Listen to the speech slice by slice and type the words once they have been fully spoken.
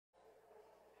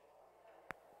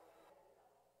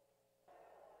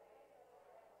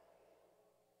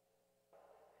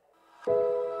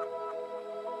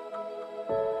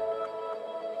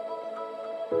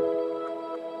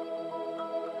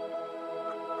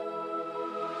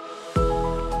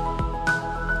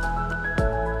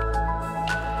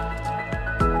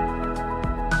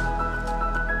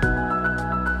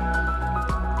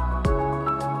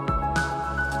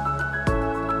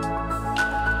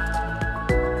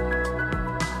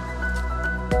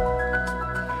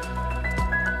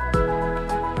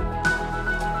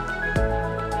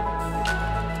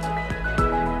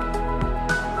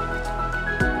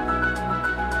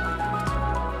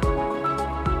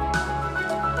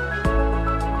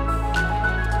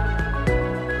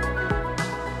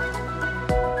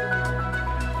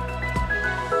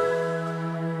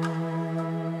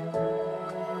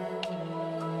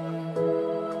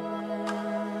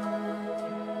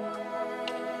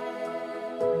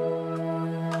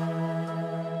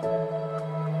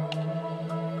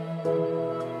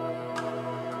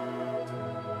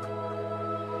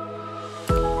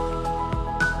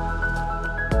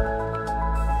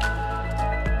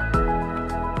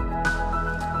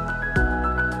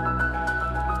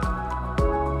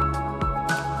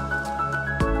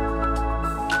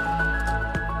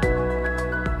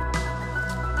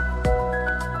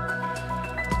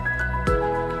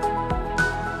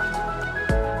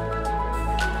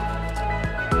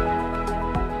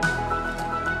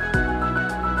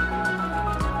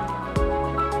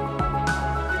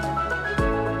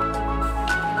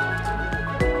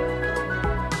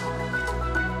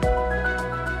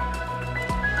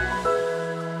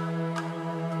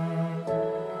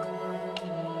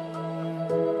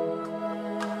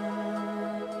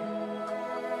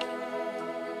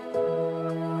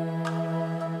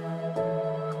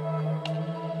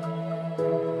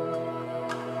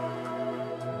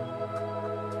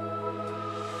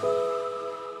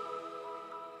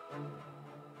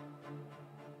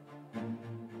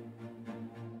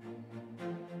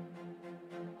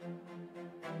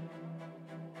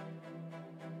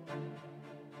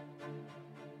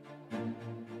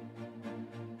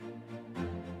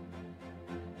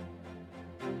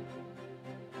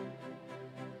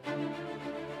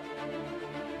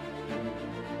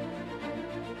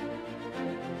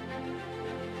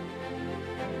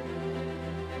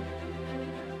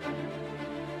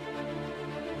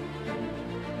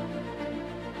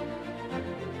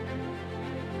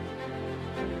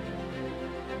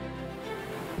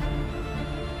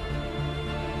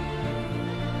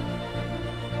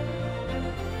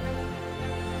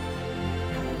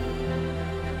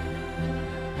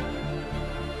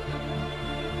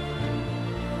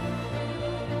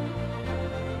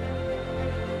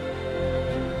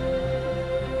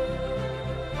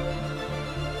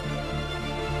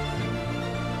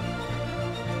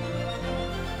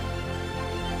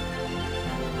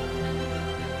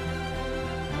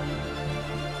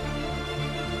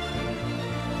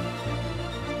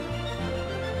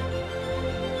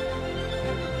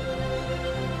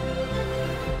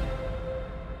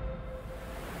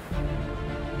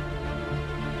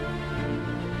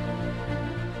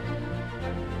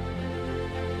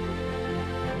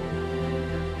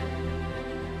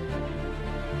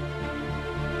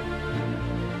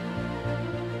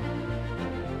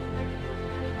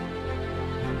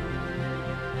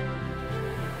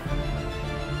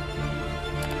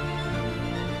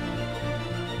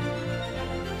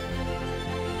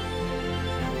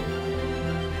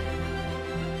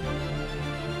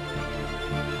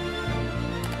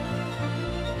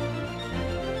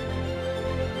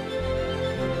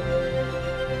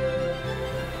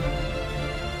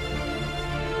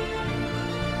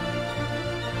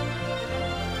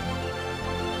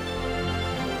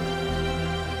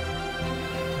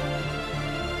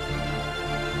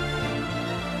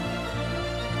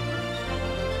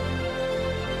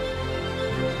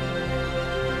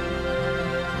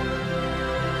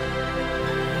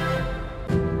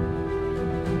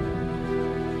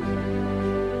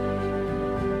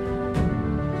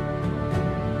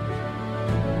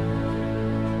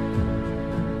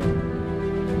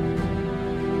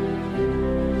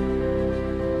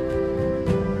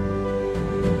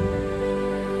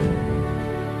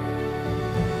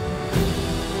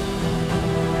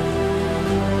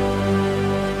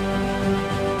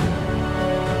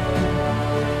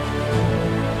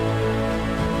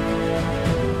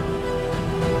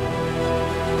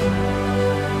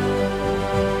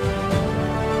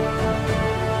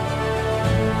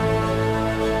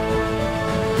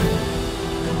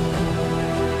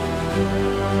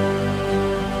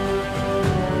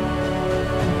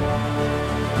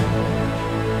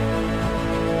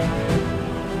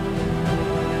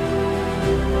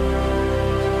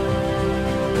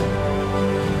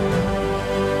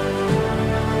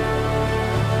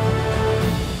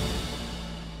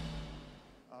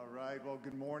right, well,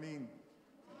 good morning.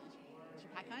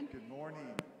 Good morning.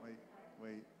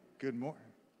 Wait. Good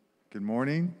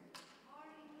morning.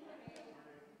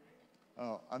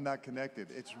 Oh, I'm not connected.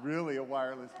 It's really a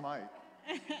wireless mic.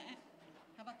 How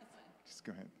about this one? Just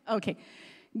go ahead. Okay.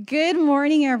 Good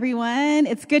morning, everyone.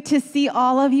 It's good to see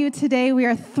all of you today. We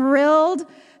are thrilled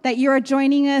that you are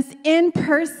joining us in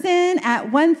person at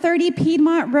 130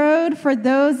 Piedmont Road. For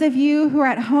those of you who are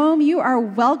at home, you are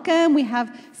welcome. We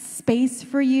have space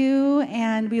for you,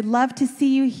 and we'd love to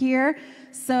see you here.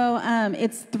 So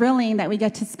it's thrilling that we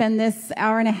get to spend this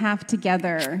hour and a half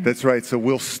together. That's right. So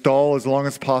we'll stall as long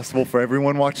as possible for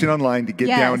everyone watching online to get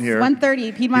down here.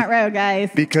 130 Piedmont Road,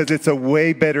 guys. Because it's a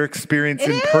way better experience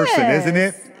in person, isn't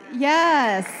it?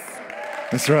 Yes.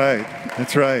 That's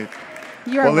right.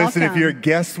 You are welcome. Listen, if you're a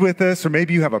guest with us, or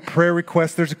maybe you have a prayer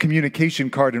request, there's a communication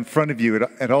card in front of you.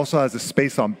 It also has a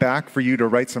space on back for you to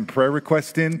write some prayer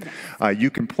requests in.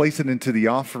 You can place it into the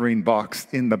offering box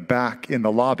in the back in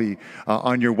the lobby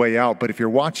on your way out. But if you're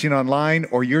watching online,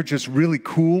 or you're just really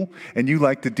cool and you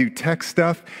like to do tech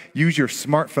stuff, use your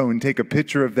smartphone and take a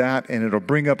picture of that, and it'll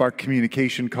bring up our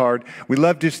communication card. We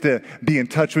love just to be in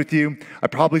touch with you. I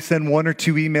probably send 1 or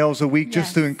 2 emails a week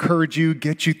just to encourage you,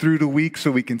 get you through the week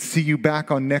so we can see you back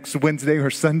on next Wednesday or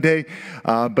Sunday,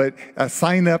 but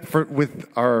sign up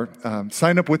with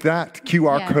that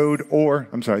QR code, or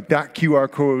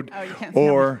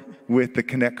with the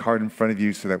Connect card in front of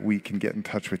you, so that we can get in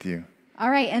touch with you. All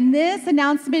right, and this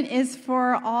announcement is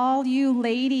for all you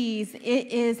ladies.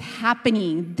 It is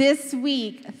happening this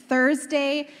week,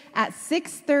 Thursday at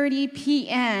 6:30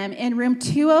 p.m. in room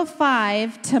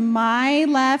 205. To my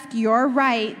left, your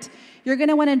right. You're going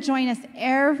to want to join us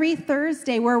every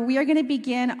Thursday, where we are going to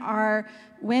begin our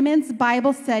women's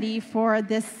Bible study for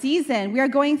this season. We are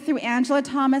going through Angela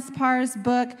Thomas Parr's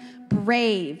book,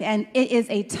 Brave, and it is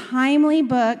a timely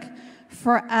book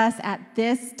for us at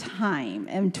this time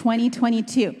in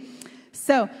 2022.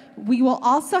 So we will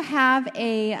also have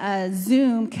a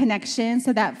Zoom connection,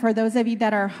 so that for those of you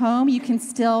that are home, you can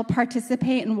still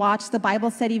participate and watch the Bible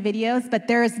study videos, but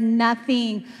there is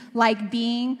nothing like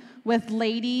being with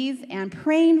ladies and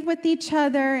praying with each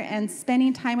other and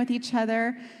spending time with each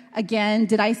other. Again,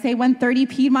 did I say 130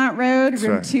 Piedmont Road,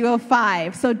 room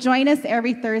 205? So join us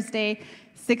every Thursday,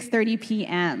 6:30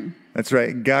 p.m. That's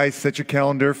right. Guys, set your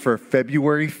calendar for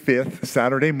February 5th,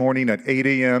 Saturday morning at 8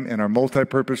 a.m. in our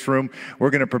multi-purpose room. We're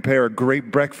going to prepare a great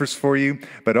breakfast for you,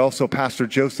 but also Pastor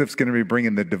Joseph's going to be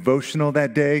bringing the devotional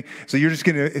that day. So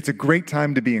it's a great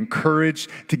time to be encouraged,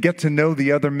 to get to know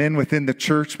the other men within the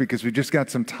church, because we just got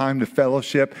some time to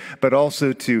fellowship, but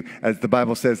also to, as the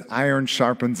Bible says, iron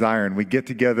sharpens iron. We get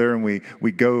together and we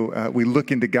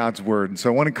look into God's word. And so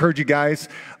I want to encourage you guys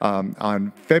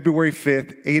on February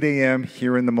 5th, 8 a.m.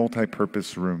 here in the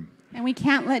multi-purpose room. And we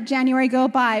can't let January go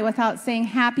by without saying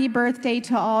happy birthday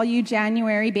to all you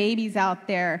January babies out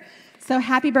there. So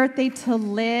happy birthday to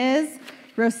Liz,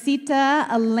 Rosita,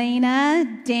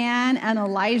 Elena, Dan, and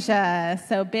Elijah.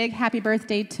 So big happy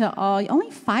birthday to all.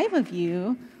 Only 5 of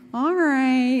you. All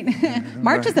right.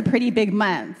 March is a pretty big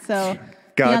month, so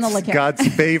be on the lookout. God's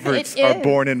favorites are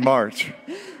born in March.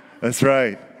 That's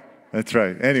right.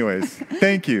 Anyways,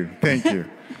 thank you.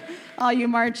 All you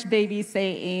March babies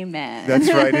say amen. That's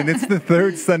right. And it's the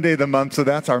 3rd Sunday of the month, so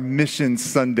that's our Mission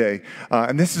Sunday.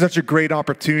 And this is such a great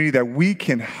opportunity that we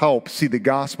can help see the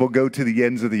gospel go to the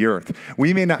ends of the earth.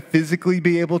 We may not physically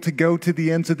be able to go to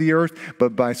the ends of the earth,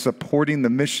 but by supporting the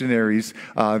missionaries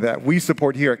that we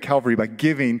support here at Calvary, by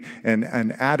giving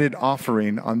an added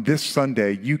offering on this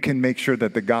Sunday, you can make sure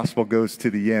that the gospel goes to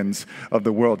the ends of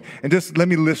the world. And just let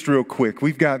me list real quick.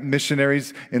 We've got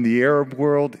missionaries in the Arab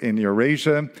world, in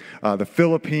Eurasia, the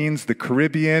Philippines, the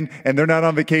Caribbean, and they're not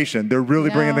on vacation. They're really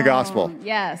bringing the gospel.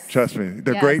 Yes. Trust me.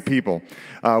 They're great people.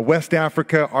 West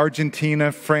Africa,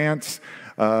 Argentina, France,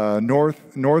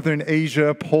 Northern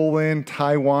Asia, Poland,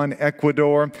 Taiwan,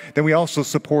 Ecuador. Then we also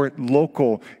support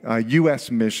local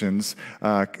U.S. missions,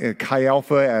 Chi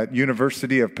Alpha at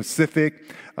University of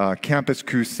Pacific, Campus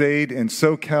Crusade in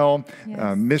SoCal,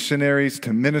 missionaries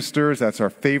to ministers. That's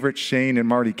our favorite, Shane and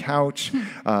Marty Couch.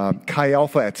 Chi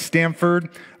Alpha at Stanford.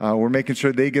 We're making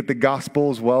sure they get the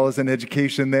gospel as well as an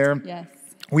education there. Yes.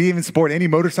 We even support any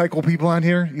motorcycle people on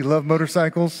here. You love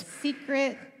motorcycles?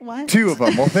 Secret what? 2 of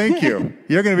them. Well, thank you.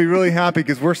 You're going to be really happy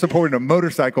because we're supporting a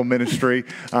motorcycle ministry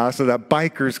so that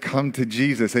bikers come to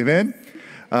Jesus. Amen?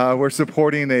 We're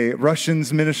supporting a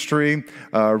Russians ministry,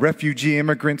 refugee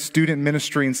immigrant student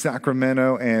ministry in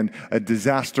Sacramento, and a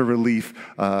disaster relief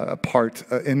part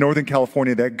in Northern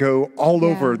California that go all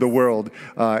over the world,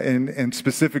 and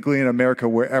specifically in America,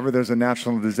 wherever there's a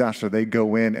national disaster, they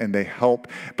go in and they help,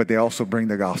 but they also bring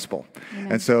the gospel.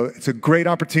 Amen. And so it's a great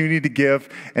opportunity to give.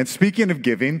 And speaking of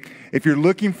giving, if you're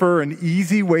looking for an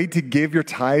easy way to give your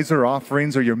tithes or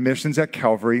offerings or your missions at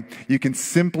Calvary, you can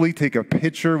simply take a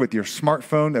picture with your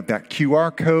smartphone of that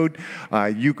QR code.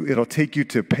 It'll take you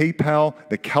to PayPal,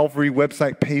 the Calvary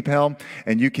website, PayPal,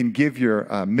 and you can give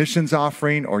your missions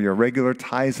offering or your regular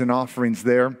tithes and offerings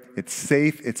there. It's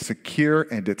safe, it's secure,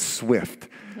 and it's swift.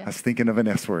 I was thinking of an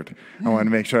S word. I wanted to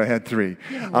make sure I had 3.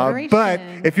 But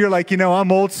if you're like,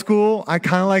 I'm old school, I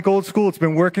kind of like old school. It's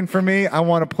been working for me. I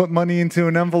want to put money into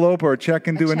an envelope or a check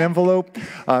into an envelope.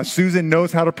 Susan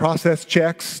knows how to process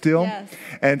checks still. Yes.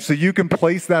 And so you can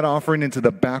place that offering into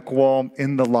the back wall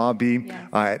in the lobby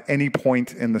at any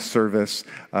point in the service.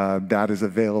 That is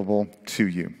available to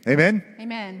you. Amen?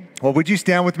 Amen. Well, would you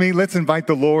stand with me? Let's invite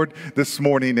the Lord this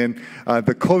morning. And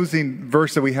the closing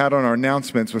verse that we had on our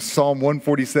announcements was Psalm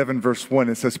 147, verse 1.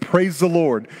 It says, "Praise the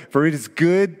Lord, for it is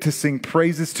good to sing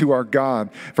praises to our God,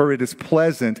 for it is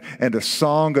pleasant, and a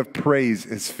song of praise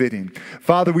is fitting."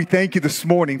 Father, we thank you this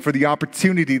morning for the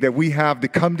opportunity that we have to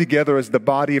come together as the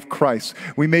body of Christ.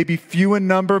 We may be few in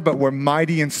number, but we're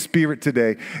mighty in spirit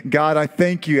today. God, I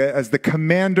thank you as the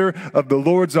commander of the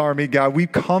Lord's army. God,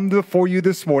 we've come before you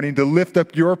this morning to lift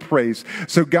up your praise.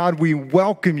 So God, we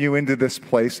welcome you into this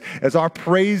place. As our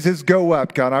praises go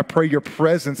up, God, I pray your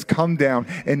presence come down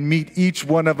and meet each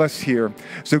one of us here.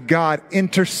 So God,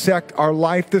 intersect our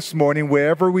life this morning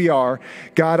wherever we are.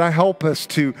 God, I help us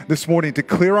this morning to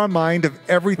clear our mind of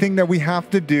everything that we have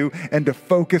to do and to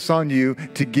focus on you,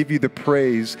 to give you the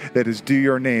praise that is due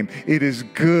your name. It is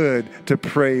good to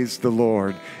praise the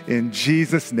Lord. In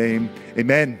Jesus' name,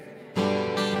 amen.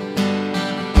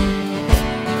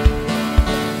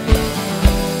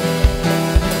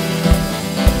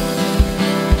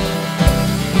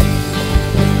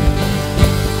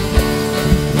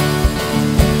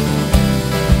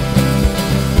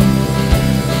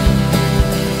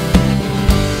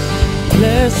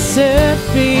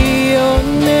 Blessed be your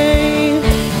name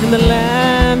in the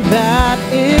land that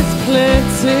is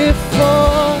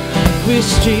plentiful, with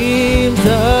streams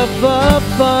of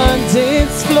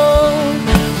abundance flow.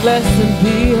 Blessed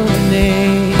be your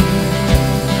name.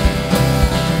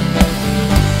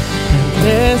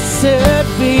 Blessed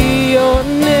be your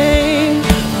name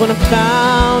when I'm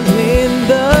found in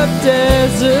the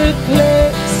desert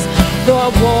place. Though I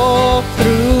walk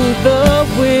through the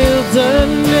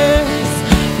wilderness,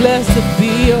 blessed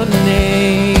be your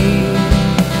name.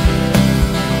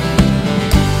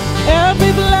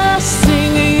 Every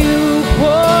blessing you pour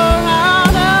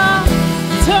out, I'll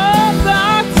turn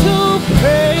back to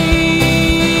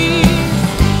praise.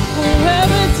 Where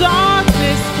the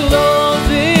darkness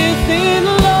closes in,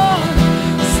 Lord,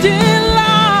 still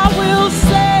I will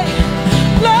say,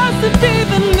 blessed be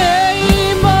the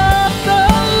name of the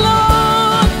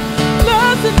Lord.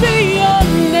 Blessed be your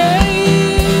name.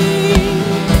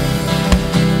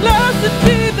 Blessed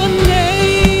be the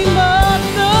name of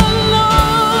the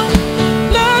Lord.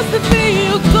 Blessed be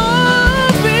your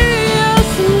glorious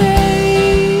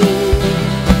name.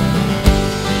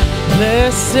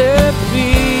 Blessed be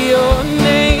your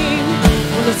name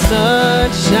when the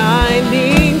sun's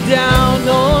shining down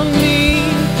on me,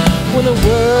 when the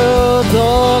world's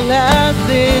all as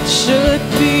it should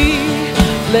be.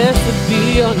 Blessed be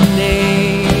your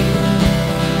name.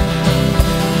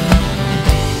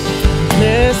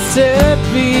 Blessed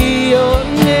be your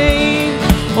name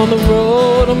on the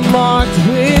road marked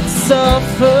with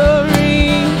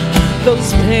suffering,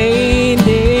 those pain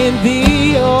in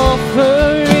the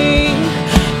offering.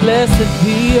 Blessed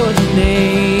be your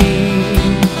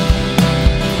name.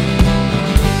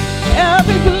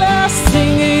 Every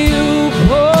blessing you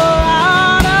pour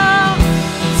out, I'll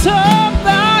turn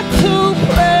back to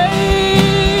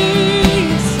praise.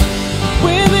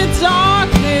 When the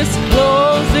darkness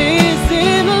closes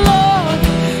in, Lord,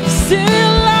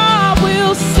 still I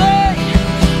will say,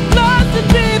 blessed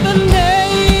be the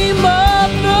name of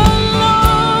the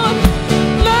Lord.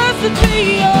 Blessed be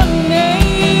your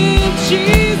name,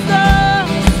 Jesus.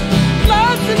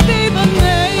 Blessed be the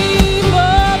name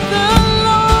of the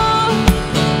Lord.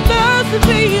 Blessed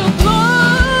be your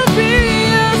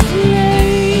glorious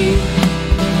name.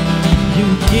 You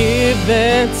give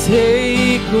and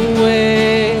take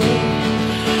away.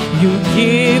 You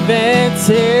give and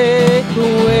take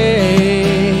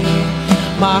away.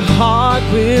 My heart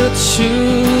will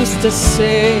choose to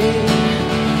say,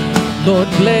 Lord,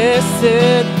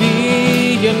 blessed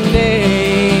be your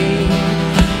name.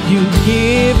 You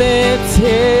give and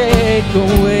take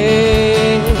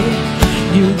away.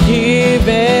 You give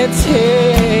and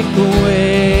take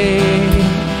away.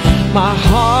 My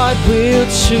heart will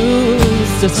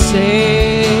choose to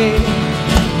say,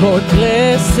 Lord,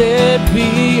 blessed be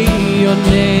your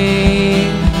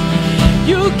name.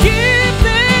 You give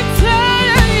and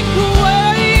take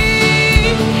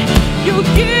away. You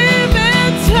give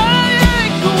and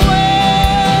take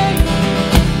away.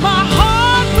 My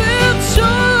heart will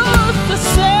choose to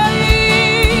say,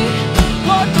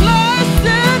 Lord,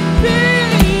 blessed be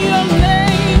your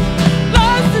name.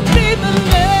 Blessed be the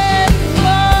name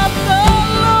of the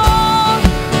Lord.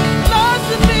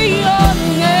 Blessed be your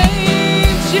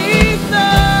name,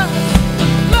 Jesus.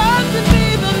 Blessed be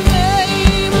the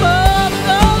name of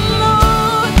the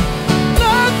Lord.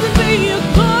 Blessed be your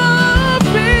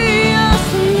glorious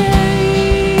name.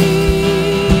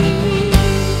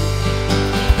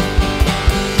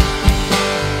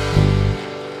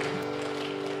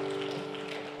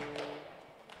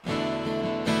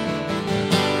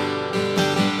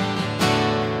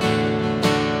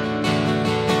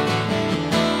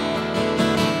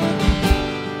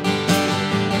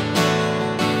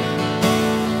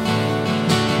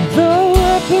 The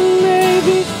weapon may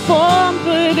be formed,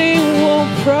 but it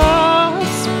won't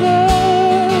prosper.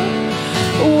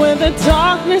 When the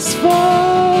darkness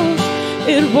falls,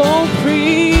 it won't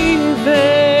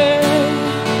prevail.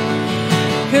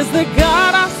 'Cause the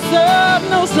God I serve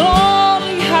knows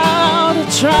only how to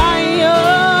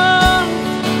triumph.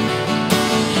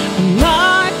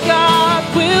 My God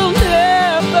will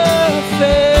never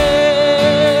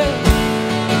fail.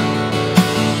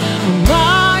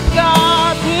 My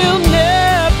God will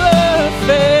never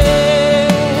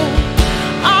fail.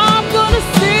 I'm gonna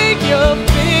sing your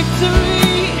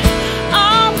victory.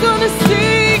 I'm gonna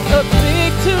sing a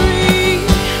victory.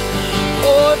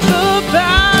 For the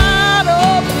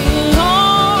battle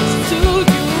belongs to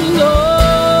you,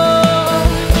 Lord.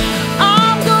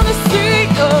 I'm gonna sing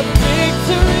a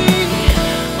victory.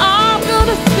 I'm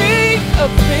gonna sing a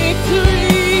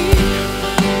victory.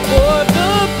 For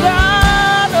the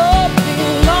battle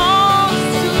belongs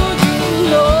to you,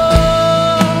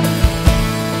 Lord.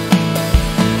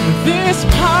 There's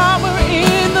power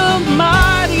in the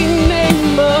mighty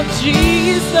name of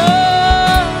Jesus.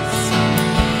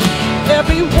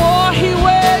 Every war he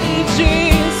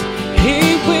wages, he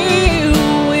will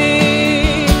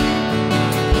win.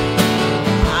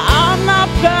 I'm not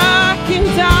backing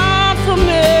down from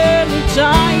any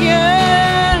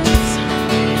giants,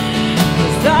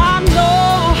 'cause I know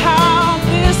how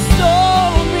this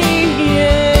story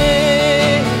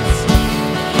ends.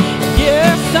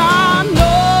 Yes, I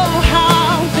know how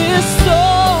this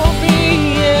story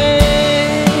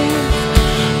ends.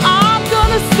 I'm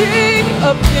gonna sing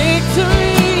a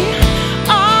victory.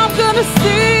 I'm gonna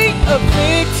sing a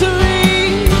victory.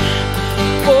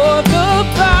 For the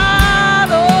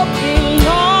battle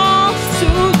belongs to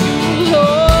you,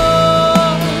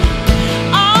 Lord.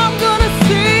 I'm gonna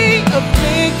sing a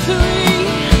victory.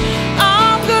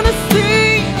 I'm gonna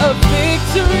sing a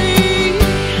victory.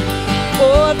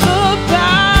 For the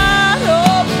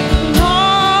battle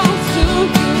belongs to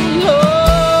you,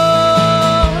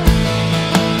 Lord.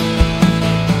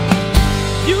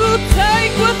 You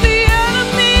take what the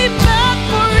enemy meant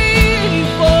for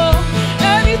evil,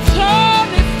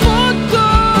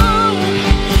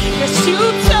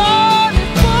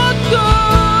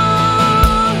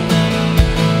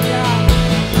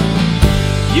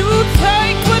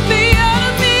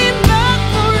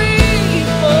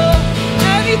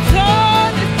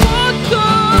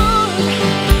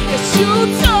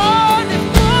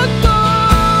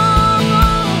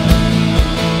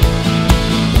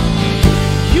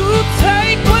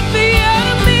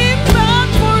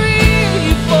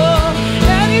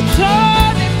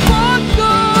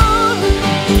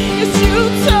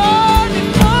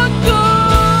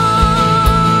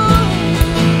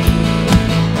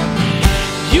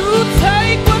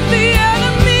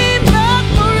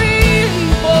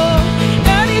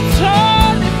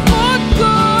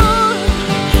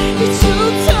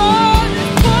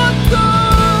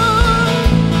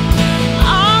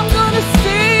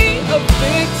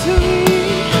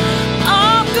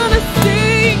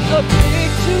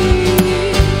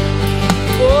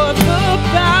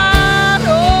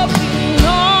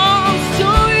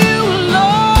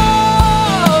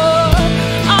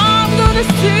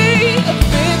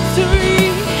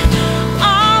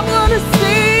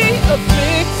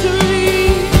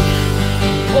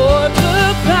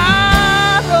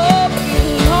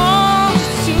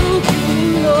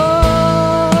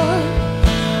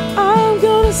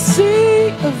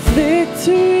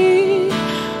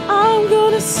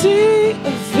 see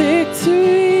a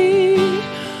victory,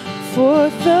 for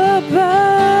the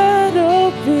battle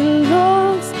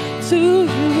belongs to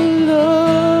you,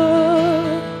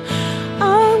 Lord.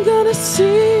 I'm gonna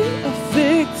see a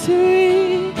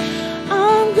victory.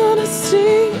 I'm gonna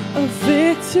see a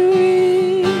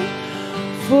victory,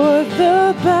 for the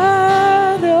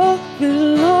battle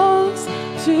belongs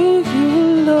to you,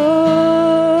 Lord.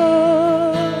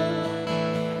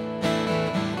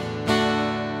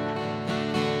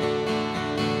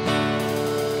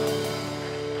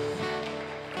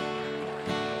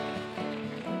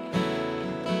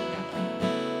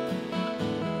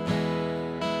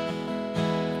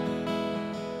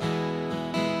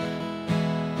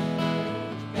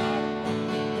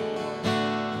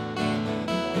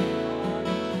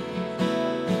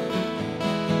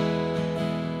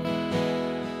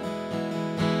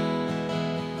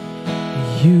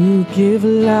 You give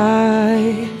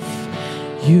life,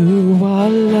 you are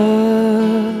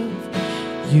love,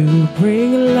 you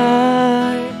bring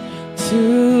light to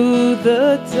the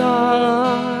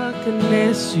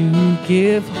darkness, you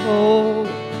give hope,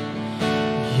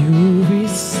 you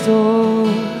restore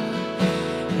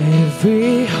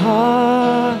every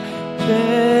heart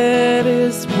that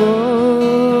is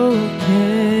broken.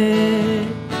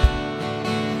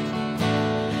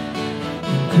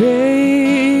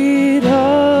 Great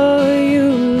are you,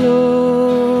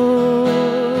 Lord.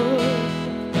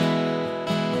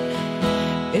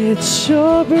 It's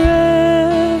your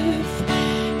breath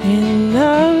in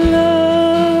our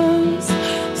lungs,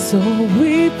 so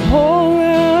we pour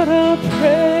out our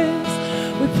praise.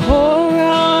 We pour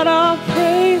out our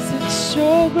praise. It's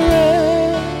your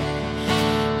breath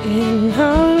in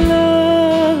our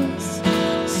lungs,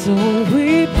 so we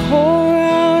pour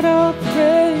out our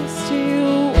praise to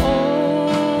you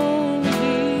only.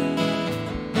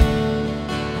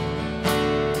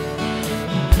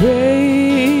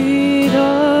 Great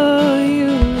are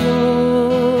you,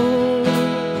 Lord.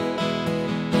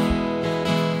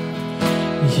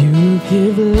 You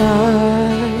give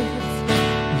life,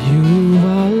 you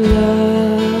are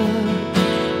love,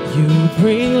 you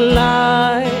bring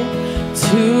light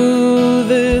to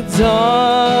the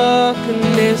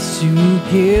darkness, you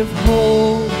give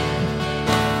hope,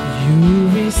 you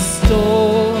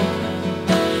restore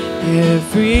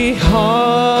every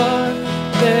heart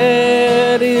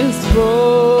that is broken.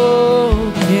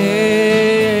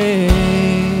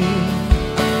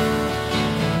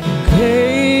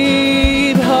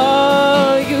 Great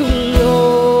are you,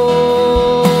 Lord.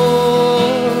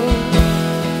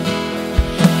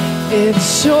 It's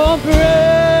your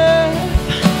breath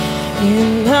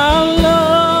in our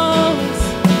lungs,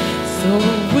 so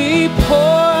we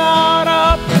pour out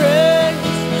our praise.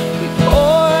 We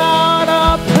pour out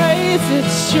our praise.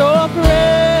 It's your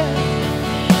breath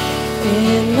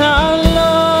in our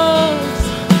lungs,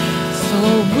 so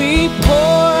we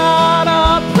pour out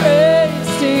our praise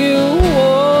to you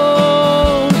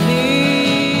only.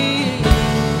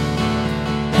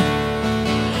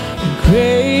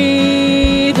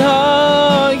 Great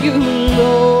are you,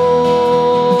 Lord.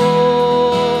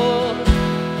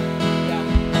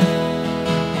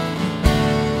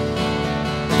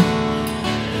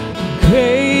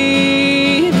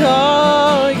 Great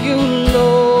are you,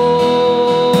 Lord.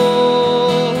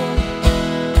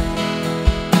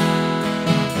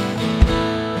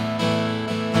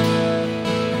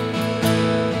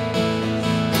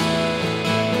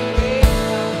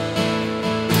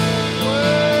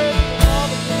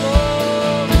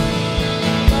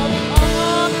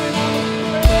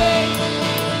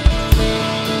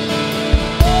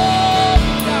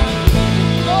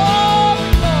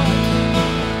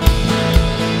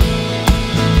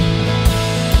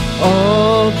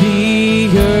 All the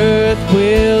earth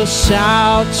will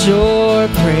shout your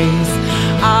praise.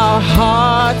 Our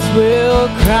hearts will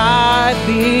cry,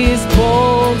 these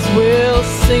bones will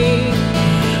sing.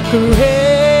 Great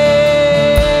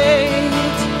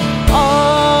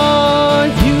are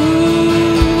you,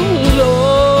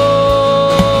 Lord.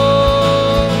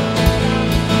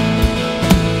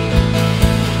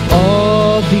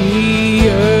 All the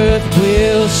earth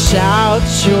will shout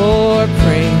your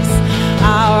praise.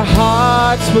 Our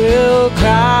hearts will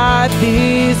cry,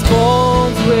 these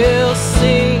bones will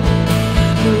sing.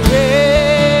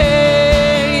 Great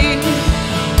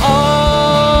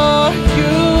are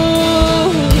you,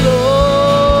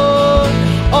 Lord.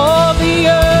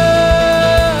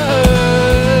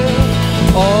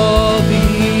 All the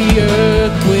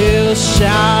earth will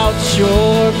shout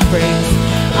your praise.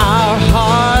 Our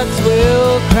hearts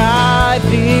will cry,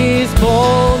 these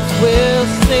bones will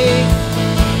sing.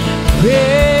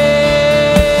 Great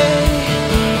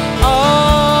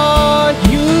are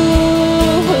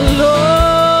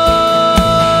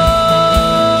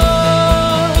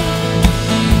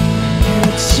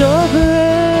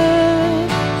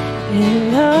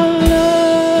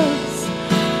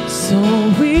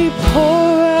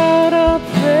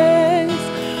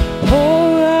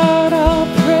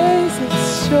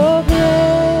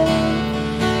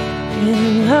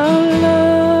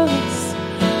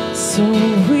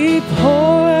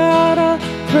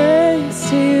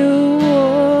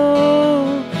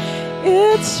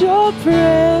it's your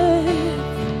breath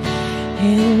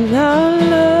in our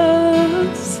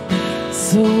lungs.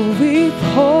 So we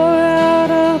pour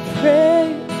out our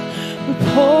praise, we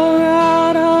pour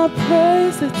out our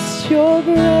praise. It's your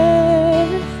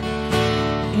breath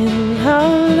in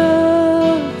our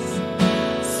lungs.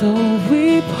 So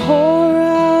we pour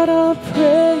out our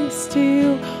praise to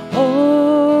you only.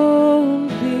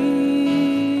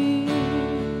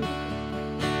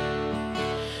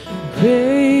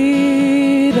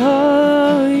 Great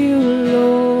are you,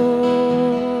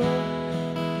 Lord.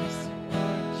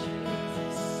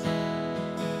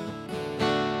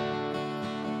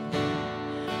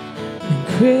 And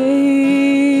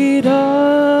great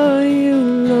are you,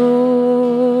 Lord.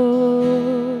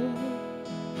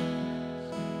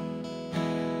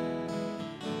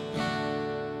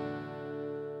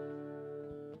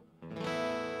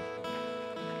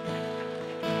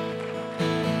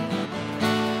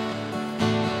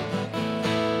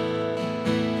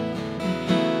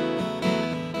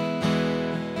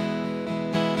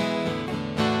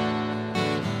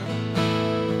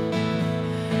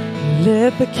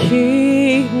 Let the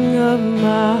King of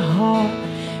my heart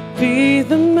be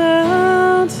the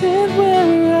mountain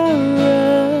where I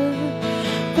run,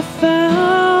 the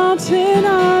fountain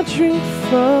I drink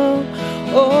from.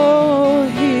 Oh,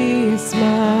 He's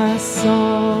my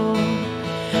song.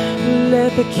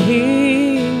 Let the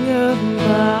King of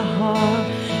my heart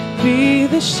be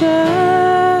the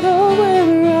shadow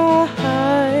where I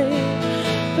hide,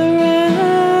 the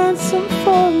ransom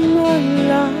for my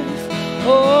life.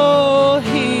 Oh,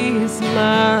 He's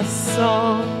my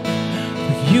song.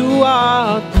 You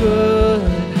are good,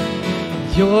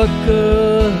 you're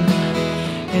good,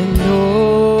 and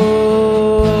oh,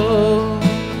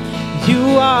 you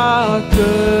are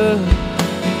good,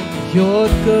 you're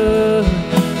good,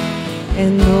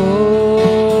 and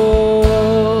oh,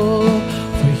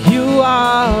 for you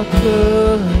are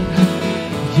good,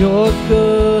 you're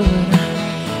good,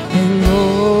 and oh,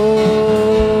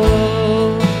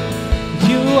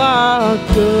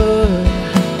 good,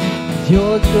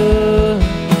 you're good,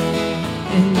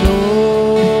 and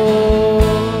oh,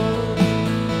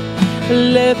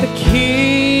 let the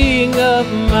King of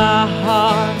my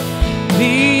heart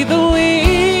be the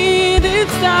wind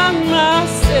inside my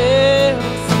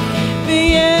sails, the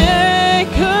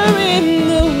anchor in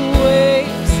the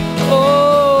waves.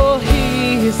 Oh,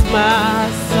 He's my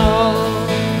song.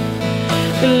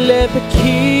 Let the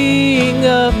King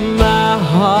of my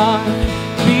heart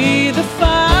be the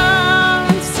fire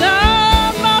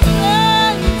inside my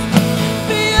face,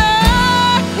 the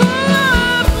echo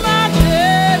of my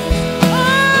days.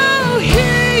 Oh,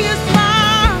 He is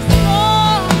my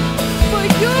song. For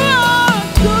you are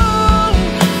good,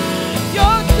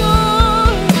 you're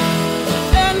good,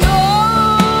 and oh,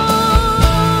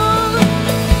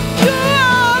 you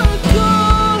are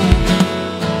good,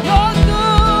 you're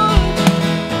good,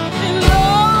 and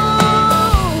oh,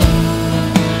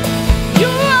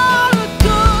 you are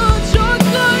good, you're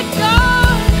good,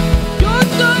 God. You're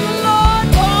good, Lord.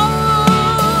 Oh,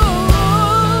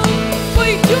 for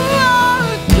you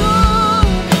are good,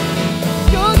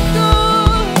 you're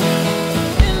good,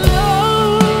 and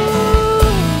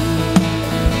Lord,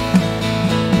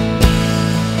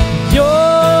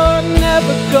 you're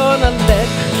never gonna let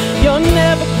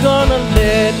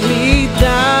me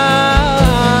down.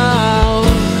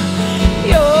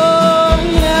 You're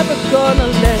never gonna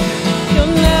let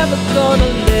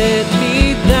me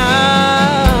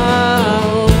down.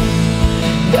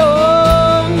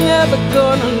 You're never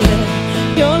gonna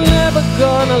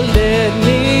let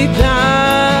me down.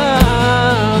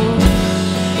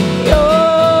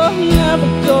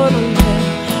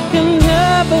 You're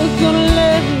never gonna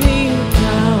let me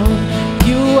down.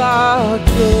 You are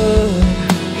good,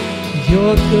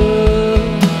 you're good,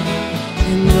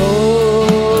 and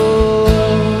oh,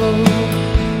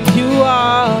 you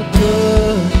are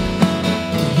good,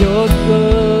 you're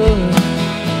good,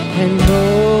 and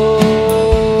oh,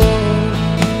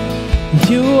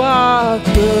 you are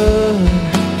good,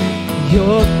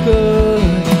 you're good,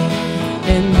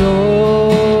 and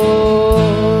oh,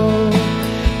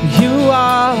 you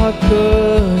are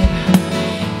good,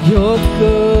 you're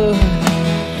good,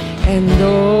 and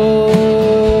oh,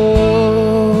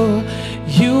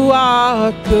 you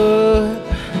are good,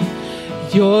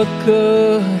 you're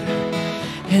good,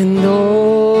 and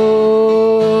oh,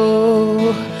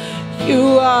 you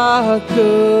are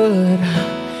good,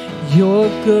 you're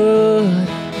good,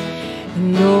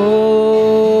 and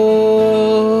oh,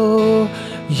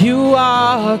 you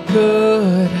are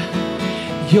good,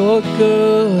 you're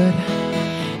good,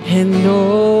 and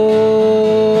oh,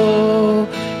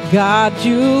 God,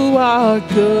 you are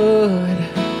good.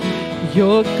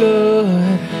 You're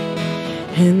good.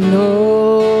 And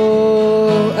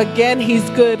oh, again, he's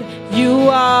good. You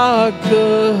are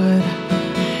good.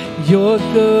 You're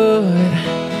good.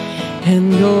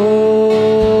 And oh,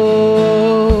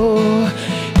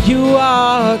 you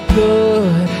are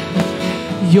good.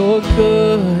 You're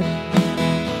good.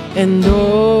 And oh,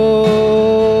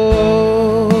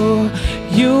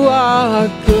 you are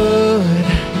good.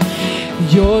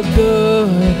 You're good.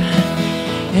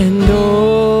 And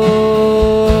oh,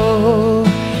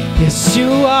 yes,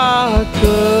 you are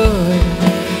good.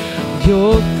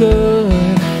 You're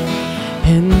good.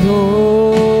 And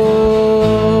oh,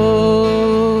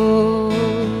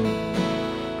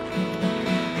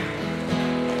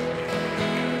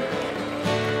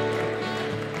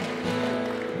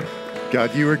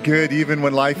 God, you are good even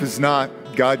when life is not.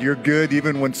 God, you're good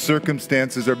even when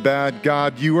circumstances are bad.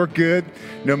 God, you are good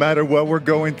no matter what we're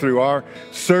going through. Our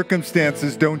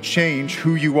circumstances don't change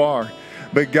who you are.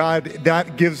 But God,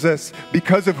 that gives us,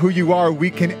 because of who you are,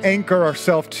 we can anchor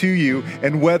ourselves to you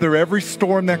and weather every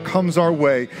storm that comes our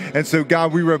way. And so,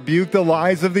 God, we rebuke the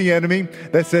lies of the enemy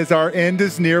that says our end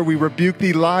is near. We rebuke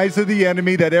the lies of the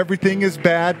enemy that everything is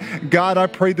bad. God, I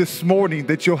pray this morning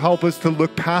that you'll help us to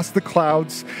look past the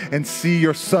clouds and see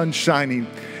your sun shining.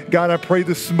 God, I pray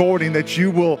this morning that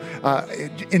you will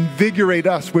invigorate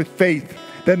us with faith,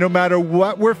 that no matter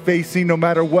what we're facing, no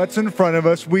matter what's in front of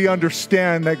us, we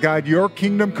understand that, God, your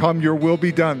kingdom come, your will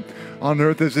be done on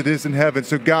earth as it is in heaven.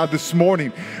 So, God, this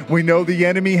morning, we know the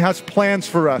enemy has plans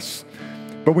for us,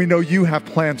 but we know you have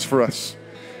plans for us.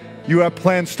 You have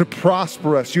plans to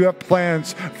prosper us. You have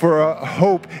plans for a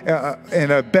hope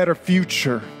and a better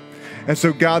future. And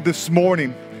so, God, this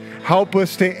morning, help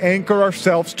us to anchor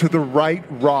ourselves to the right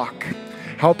rock.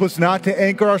 Help us not to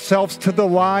anchor ourselves to the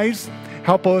lies.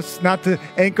 Help us not to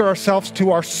anchor ourselves to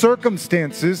our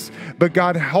circumstances, but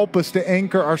God, help us to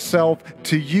anchor ourselves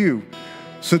to you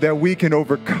so that we can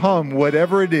overcome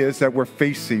whatever it is that we're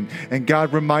facing. And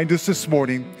God, remind us this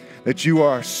morning that you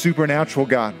are a supernatural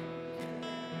God,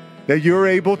 that you're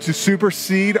able to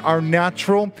supersede our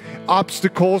natural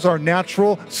obstacles, our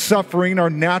natural suffering,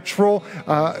 our natural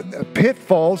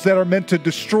pitfalls that are meant to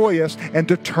destroy us, and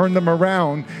to turn them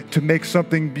around to make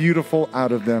something beautiful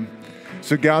out of them.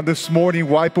 So, God, this morning,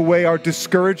 wipe away our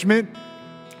discouragement,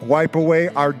 wipe away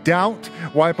our doubt,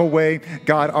 wipe away,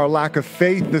 God, our lack of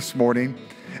faith this morning,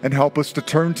 and help us to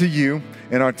turn to you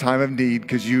in our time of need,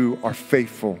 because you are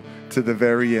faithful to the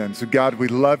very end. So, God, we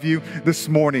love you this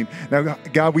morning. Now,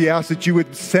 God, we ask that you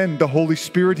would send the Holy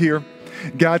Spirit here,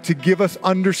 God, to give us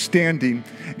understanding.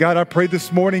 God, I pray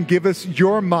this morning, give us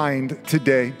your mind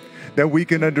today, that we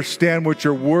can understand what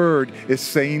your word is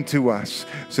saying to us.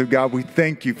 So, God, we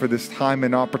thank you for this time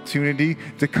and opportunity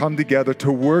to come together, to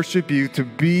worship you, to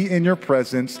be in your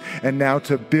presence, and now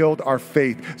to build our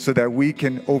faith so that we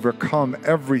can overcome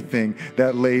everything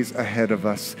that lays ahead of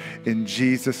us. In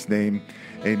Jesus' name,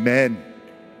 amen.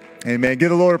 Amen. Give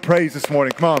the Lord a praise this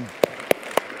morning. Come on.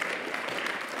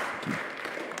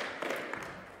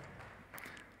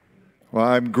 Well,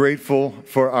 I'm grateful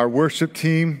for our worship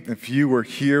team. If you were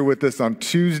here with us on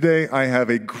Tuesday, I have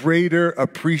a greater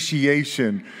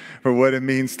appreciation for what it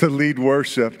means to lead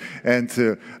worship and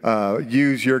to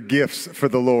use your gifts for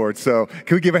the Lord. So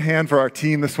can we give a hand for our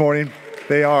team this morning?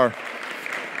 They are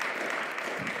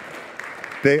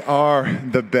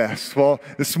the best. Well,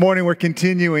 this morning we're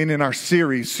continuing in our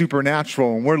series,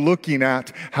 Supernatural, and we're looking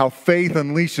at how faith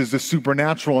unleashes the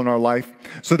supernatural in our life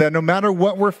so that no matter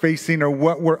what we're facing or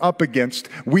what we're up against,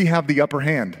 we have the upper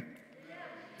hand.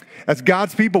 As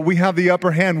God's people, we have the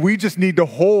upper hand. We just need to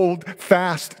hold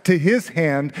fast to his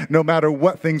hand no matter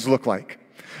what things look like.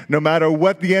 No matter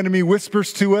what the enemy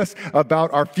whispers to us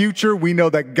about our future, we know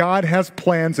that God has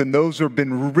plans and those have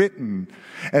been written.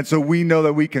 And so we know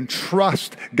that we can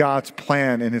trust God's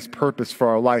plan and his purpose for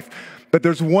our life. But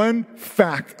there's one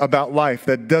fact about life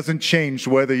that doesn't change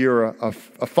whether you're a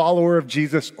follower of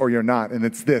Jesus or you're not, and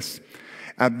it's this: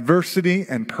 adversity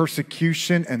and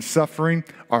persecution and suffering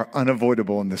are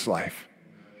unavoidable in this life.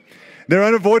 They're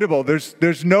unavoidable.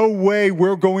 There's no way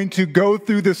we're going to go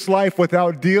through this life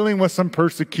without dealing with some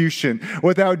persecution,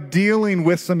 without dealing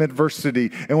with some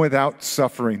adversity, and without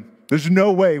suffering. There's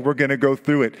no way we're going to go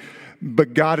through it.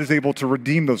 But God is able to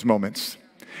redeem those moments.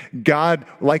 God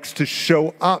likes to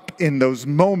show up in those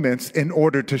moments in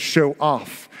order to show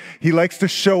off. He likes to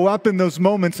show up in those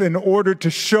moments in order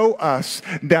to show us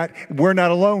that we're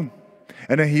not alone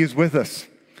and that he is with us.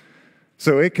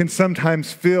 So it can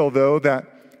sometimes feel, though,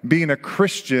 that being a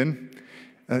Christian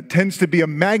tends to be a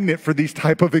magnet for these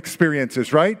type of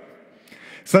experiences, right?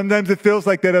 Sometimes it feels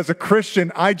like that as a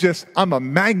Christian, I'm a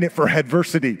magnet for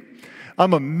adversity.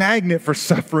 I'm a magnet for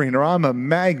suffering, or I'm a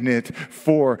magnet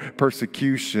for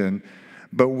persecution.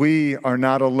 But we are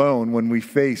not alone when we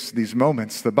face these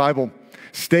moments. The Bible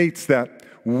states that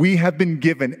we have been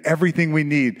given everything we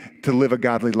need to live a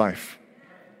godly life.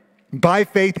 By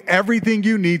faith, everything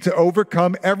you need to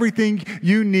overcome, everything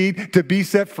you need to be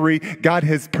set free, God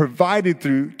has provided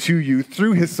to you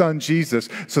through his son Jesus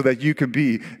so that you can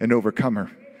be an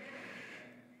overcomer.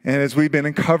 And as we've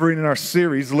been covering in our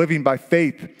series, living by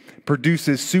faith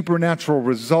produces supernatural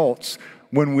results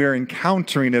when we're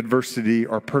encountering adversity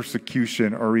or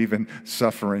persecution or even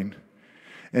suffering.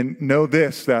 And know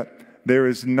this, that there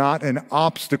is not an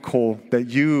obstacle that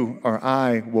you or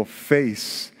I will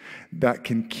face that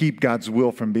can keep God's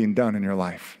will from being done in your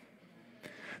life.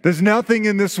 There's nothing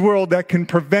in this world that can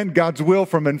prevent God's will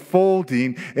from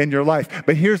unfolding in your life.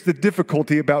 But here's the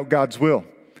difficulty about God's will: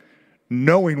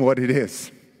 knowing what it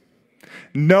is.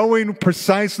 Knowing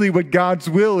precisely what God's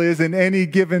will is in any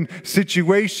given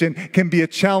situation can be a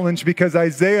challenge, because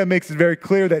Isaiah makes it very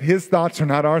clear that his thoughts are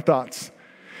not our thoughts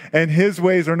and his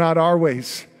ways are not our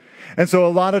ways. And so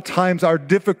a lot of times our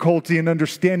difficulty in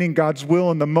understanding God's will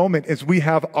in the moment is we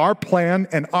have our plan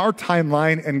and our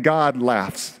timeline, and God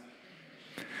laughs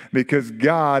because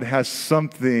God has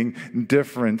something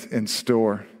different in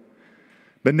store.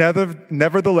 But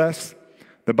nevertheless,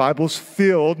 the Bible's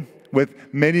filled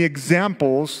with many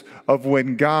examples of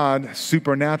when God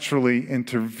supernaturally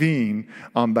intervened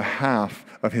on behalf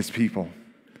of his people.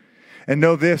 And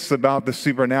know this about the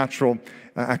supernatural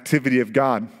activity of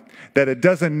God, that it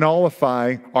doesn't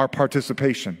nullify our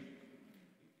participation.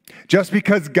 Just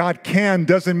because God can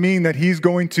doesn't mean that he's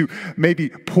going to maybe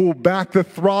pull back the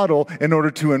throttle in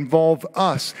order to involve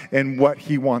us in what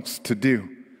he wants to do.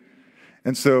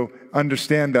 And so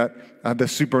understand that the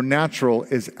supernatural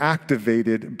is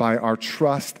activated by our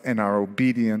trust and our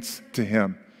obedience to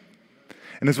him.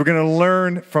 And as we're going to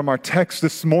learn from our text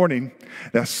this morning,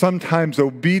 that sometimes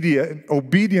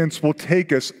obedience will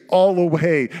take us all the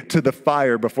way to the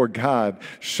fire before God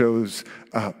shows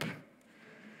up.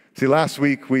 See, last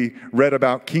week we read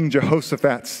about King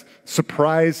Jehoshaphat's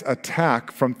surprise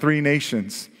attack from 3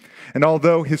 nations. And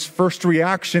although his first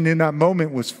reaction in that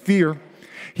moment was fear,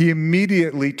 he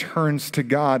immediately turns to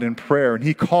God in prayer, and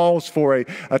he calls for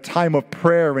a time of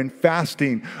prayer and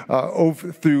fasting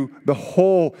through the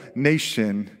whole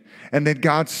nation. And then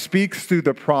God speaks through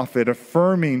the prophet,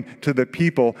 affirming to the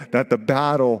people that the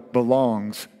battle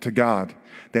belongs to God,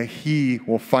 that he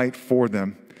will fight for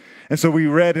them. And so we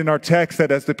read in our text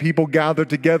that as the people gathered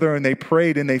together and they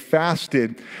prayed and they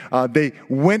fasted, they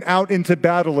went out into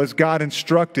battle as God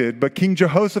instructed. But King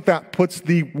Jehoshaphat puts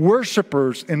the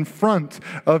worshipers in front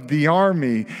of the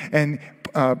army and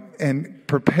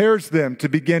prepares them to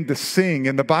begin to sing.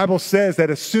 And the Bible says that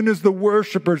as soon as the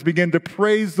worshipers began to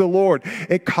praise the Lord,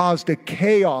 it caused a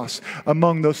chaos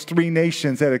among those 3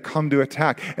 nations that had come to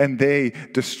attack, and they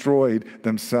destroyed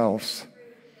themselves.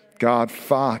 God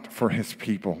fought for his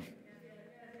people.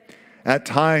 At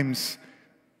times,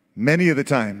 many of the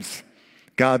times,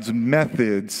 God's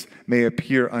methods may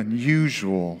appear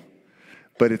unusual,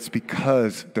 but it's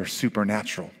because they're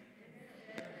supernatural.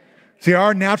 See,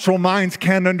 our natural minds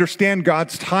can't understand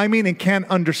God's timing and can't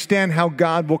understand how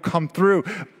God will come through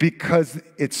because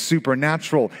it's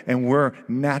supernatural and we're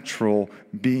natural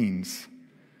beings.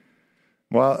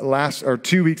 Well,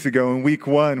 2 weeks ago in week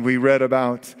 1, we read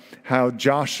about how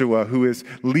Joshua, who is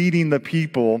leading the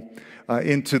people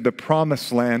into the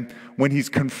promised land, when he's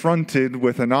confronted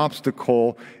with an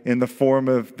obstacle in the form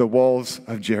of the walls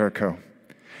of Jericho.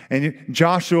 And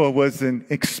Joshua was an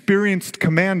experienced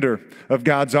commander of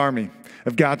God's army,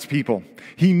 of God's people.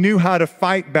 He knew how to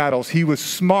fight battles. He was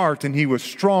smart and he was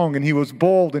strong and he was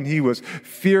bold and he was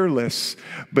fearless.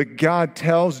 But God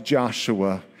tells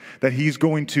Joshua that he's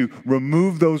going to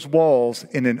remove those walls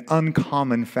in an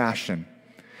uncommon fashion.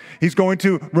 He's going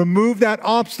to remove that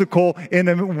obstacle in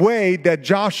a way that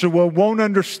Joshua won't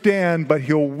understand, but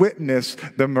he'll witness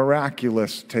the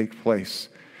miraculous take place.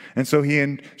 And so he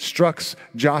instructs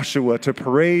Joshua to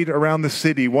parade around the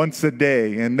city once a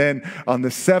day. And then on the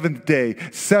 7th day,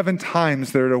 7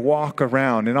 times they're to walk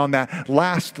around. And on that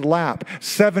last lap,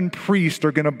 7 priests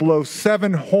are going to blow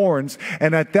 7 horns.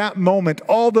 And at that moment,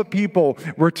 all the people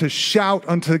were to shout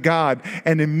unto God.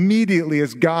 And immediately,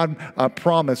 as God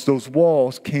promised, those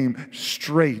walls came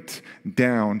straight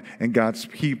down, and God's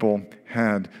people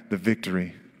had the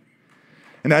victory.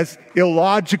 And as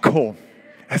illogical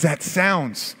as that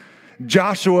sounds,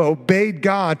 Joshua obeyed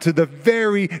God to the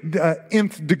very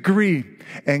nth degree,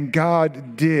 and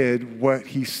God did what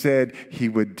he said he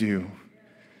would do.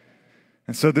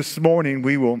 And so this morning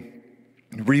we will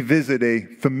revisit a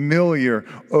familiar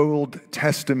Old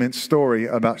Testament story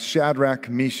about Shadrach,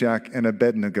 Meshach, and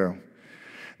Abednego.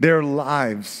 Their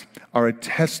lives are a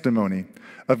testimony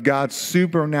of God's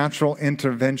supernatural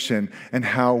intervention and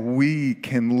how we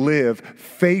can live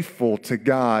faithful to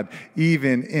God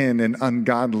even in an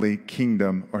ungodly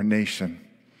kingdom or nation.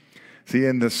 See,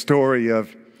 in the story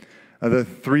of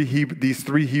these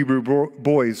three Hebrew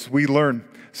boys, we learn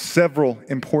several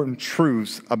important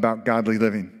truths about godly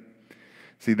living.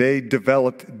 See, they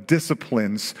developed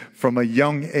disciplines from a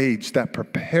young age that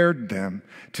prepared them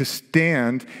to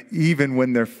stand even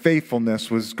when their faithfulness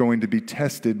was going to be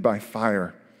tested by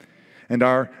fire. And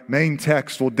our main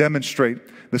text will demonstrate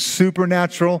the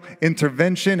supernatural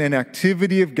intervention and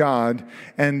activity of God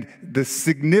and the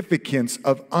significance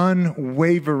of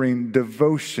unwavering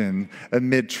devotion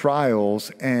amid trials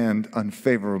and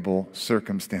unfavorable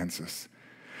circumstances.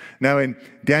 Now, in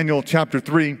Daniel chapter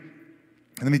 3,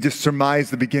 let me just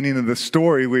surmise the beginning of the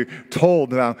story. We're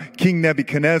told about King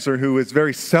Nebuchadnezzar, who was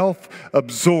very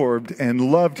self-absorbed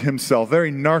and loved himself,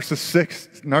 very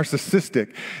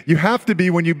narcissistic. You have to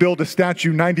be when you build a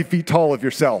statue 90 feet tall of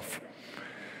yourself.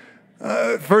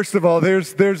 First of all,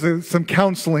 there's some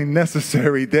counseling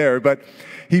necessary there, but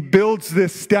he builds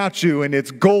this statue and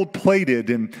it's gold-plated,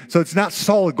 and so it's not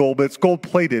solid gold, but it's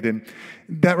gold-plated. And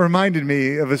that reminded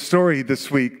me of a story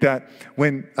this week that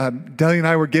when Deli and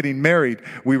I were getting married,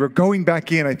 we were going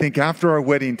back in, I think, after our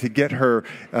wedding to get her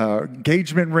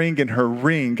engagement ring and her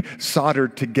ring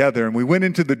soldered together. And we went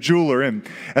into the jeweler, and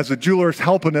as the jeweler is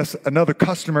helping us, another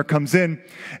customer comes in,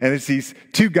 and it's these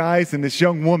two guys and this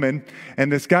young woman. And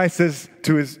this guy says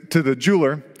to the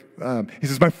jeweler, he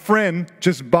says, my friend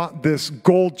just bought this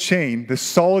gold chain, this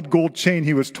solid gold chain,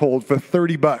 he was told, for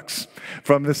 $30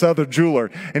 from this other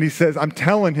jeweler. And he says, I'm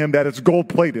telling him that it's gold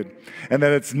plated and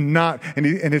that it's not. And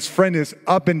his friend is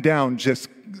up and down, just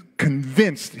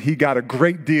convinced he got a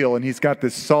great deal, and he's got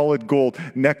this solid gold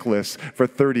necklace for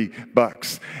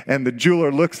 $30. And the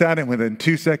jeweler looks at him, within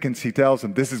 2 seconds he tells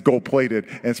him, this is gold plated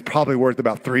and it's probably worth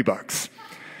about $3.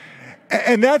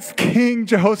 And that's King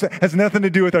Jehoshaphat. Has nothing to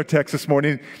do with our text this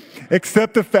morning,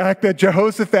 except the fact that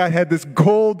Jehoshaphat had this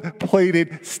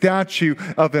gold-plated statue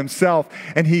of himself,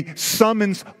 and he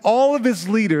summons all of his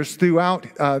leaders throughout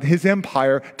his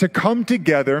empire to come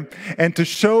together and to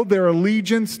show their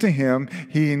allegiance to him.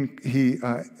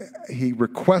 He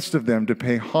requests of them to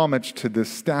pay homage to this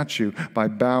statue by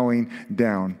bowing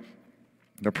down.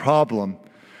 The problem,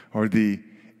 or the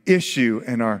issue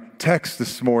in our text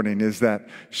this morning, is that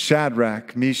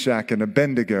Shadrach, Meshach, and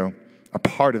Abednego are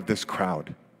part of this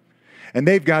crowd. And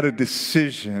they've got a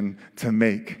decision to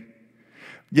make.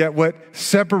 Yet what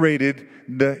separated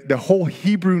the whole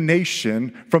Hebrew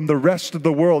nation from the rest of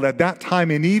the world at that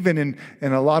time, and even in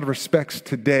a lot of respects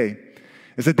today,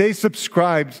 is that they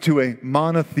subscribed to a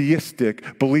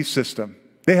monotheistic belief system.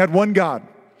 They had one God.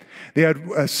 They had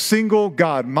a single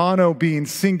God, mono being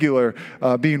singular,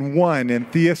 being one, and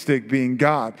theistic being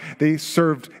God. They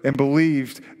served and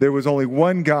believed there was only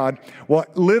one God, while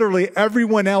literally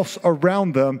everyone else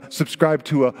around them subscribed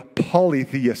to a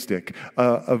polytheistic,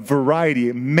 a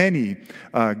variety, many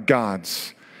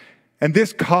gods. And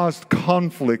this caused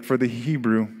conflict for the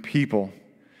Hebrew people.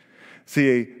 See,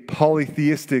 a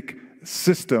polytheistic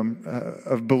system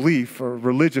of belief, or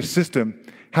religious system,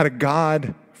 had a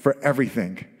God for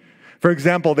everything. For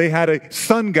example, they had a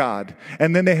sun god,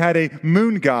 and then they had a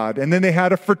moon god, and then they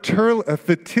had a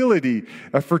fertility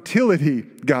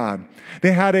god.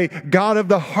 They had a god of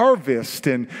the harvest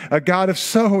and a god of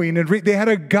sowing, and they had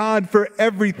a god for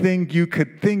everything you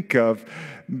could think of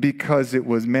because it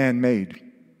was man-made.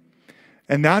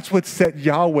 And that's what set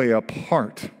Yahweh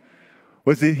apart,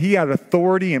 was that he had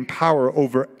authority and power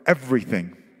over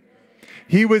everything.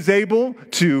 He was able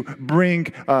to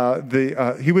bring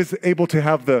he was able to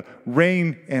have the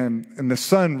rain and the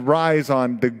sun rise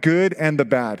on the good and the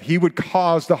bad. He would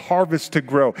cause the harvest to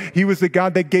grow. He was the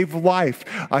God that gave life.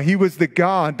 He was the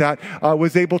God that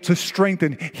was able to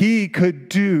strengthen. He could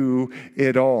do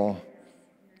it all.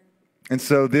 And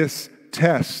so this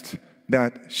test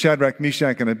that Shadrach,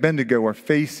 Meshach, and Abednego are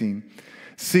facing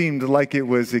seemed like it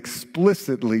was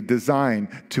explicitly designed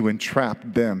to entrap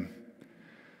them.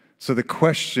 So the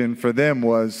question for them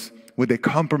was, would they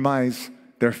compromise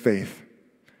their faith?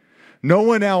 No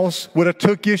one else would have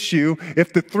took issue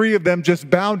if the three of them just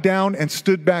bowed down and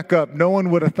stood back up. No one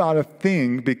would have thought a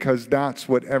thing, because that's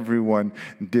what everyone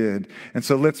did. And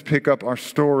so let's pick up our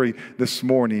story this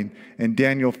morning in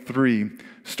Daniel 3,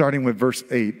 starting with verse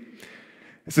 8.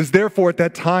 It says, therefore at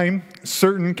that time,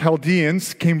 certain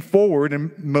Chaldeans came forward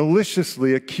and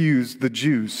maliciously accused the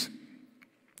Jews.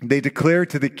 They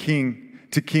declared to the king,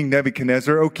 to King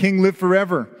Nebuchadnezzar, "O king, live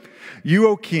forever. You,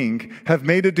 O king, have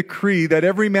made a decree that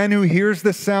every man who hears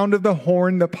the sound of the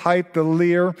horn, the pipe, the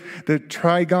lyre, the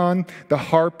trigon, the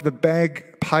harp, the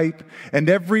bagpipe, and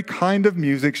every kind of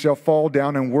music shall fall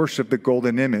down and worship the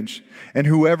golden image. And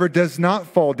whoever does not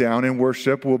fall down and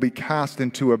worship will be cast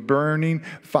into a burning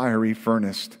fiery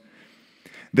furnace.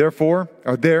 Therefore,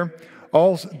 there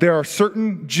are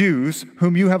certain Jews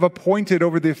whom you have appointed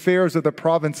over the affairs of the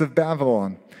province of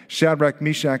Babylon, Shadrach,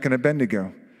 Meshach, and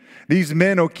Abednego. These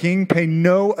men, O king, pay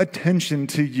no attention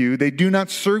to you. They do not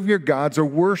serve your gods or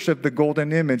worship the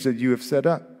golden image that you have set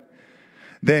up."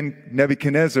 Then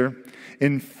Nebuchadnezzar,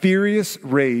 in furious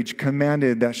rage,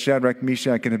 commanded that Shadrach,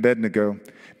 Meshach, and Abednego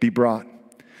be brought.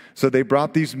 So they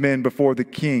brought these men before the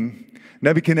king.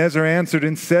 Nebuchadnezzar answered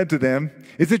and said to them,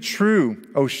 "Is it true,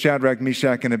 O Shadrach,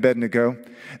 Meshach, and Abednego,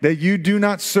 that you do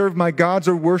not serve my gods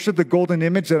or worship the golden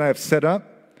image that I have set up?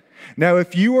 Now,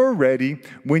 if you are ready,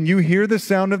 when you hear the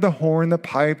sound of the horn, the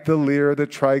pipe, the lyre, the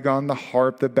trigon, the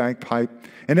harp, the bagpipe,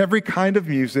 and every kind of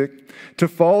music, to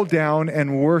fall down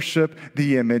and worship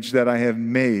the image that I have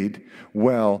made,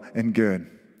 well and good.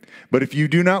 But if you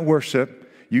do not worship,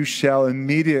 you shall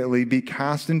immediately be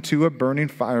cast into a burning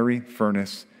fiery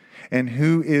furnace. And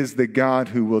who is the God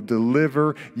who will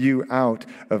deliver you out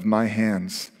of my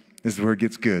hands?" This is where it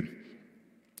gets good.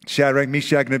 Shadrach,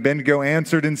 Meshach, and Abednego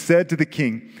answered and said to the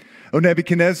king, "O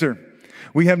Nebuchadnezzar,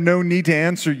 we have no need to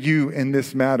answer you in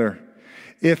this matter.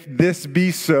 If this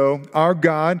be so, our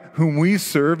God, whom we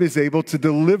serve, is able to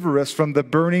deliver us from the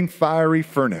burning fiery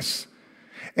furnace,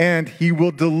 and he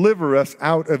will deliver us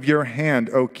out of your hand,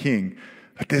 O king."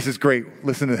 But this is great.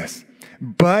 Listen to this.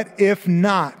 "But if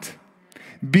not,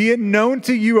 be it known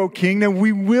to you, O king, that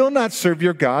we will not serve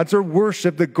your gods or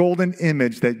worship the golden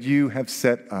image that you have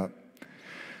set up."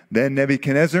 Then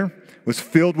Nebuchadnezzar was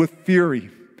filled with fury,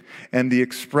 and the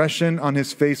expression on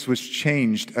his face was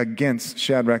changed against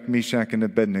Shadrach, Meshach, and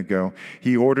Abednego.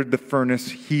 He ordered the furnace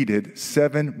heated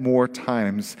 7 more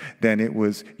times than it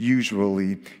was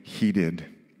usually heated.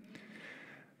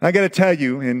 I got to tell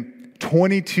you, in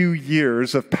 22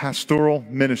 years of pastoral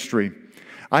ministry,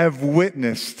 I have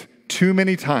witnessed too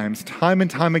many times, time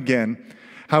and time again,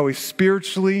 how a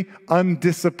spiritually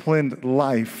undisciplined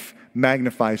life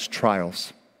magnifies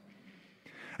trials.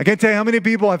 I can't tell you how many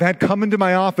people I've had come into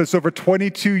my office over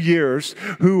 22 years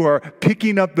who are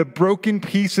picking up the broken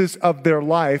pieces of their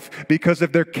life because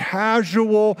of their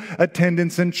casual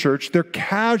attendance in church, their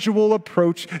casual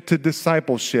approach to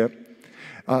discipleship,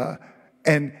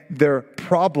 and their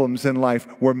problems in life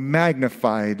were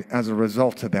magnified as a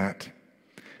result of that.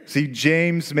 See,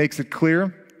 James makes it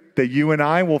clear that you and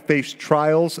I will face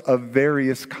trials of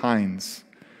various kinds.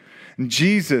 And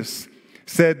Jesus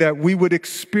said that we would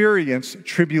experience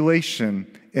tribulation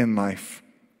in life.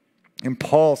 And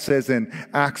Paul says in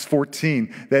Acts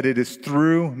 14 that it is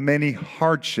through many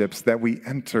hardships that we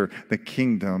enter the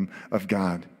kingdom of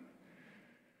God.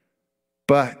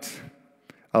 But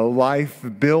a life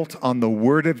built on the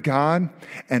Word of God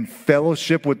and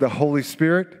fellowship with the Holy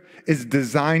Spirit is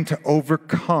designed to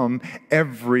overcome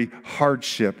every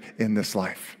hardship in this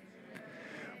life.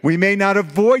 We may not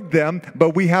avoid them,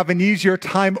 but we have an easier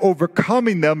time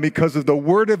overcoming them because of the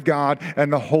Word of God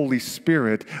and the Holy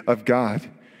Spirit of God.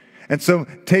 And so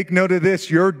take note of this.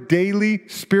 Your daily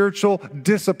spiritual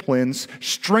disciplines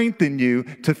strengthen you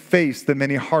to face the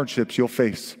many hardships you'll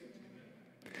face.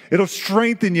 It'll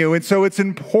strengthen you, and so it's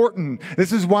important.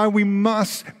 This is why we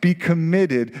must be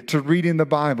committed to reading the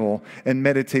Bible and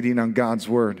meditating on God's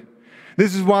Word.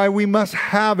 This is why we must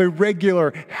have a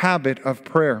regular habit of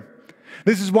prayer.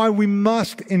 This is why we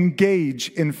must engage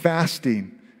in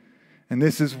fasting. And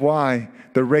this is why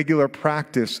the regular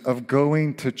practice of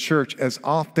going to church as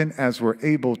often as we're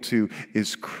able to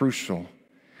is crucial.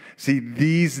 See,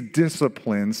 these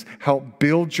disciplines help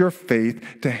build your faith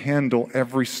to handle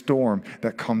every storm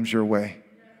that comes your way.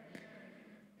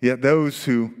 Yet those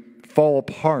who fall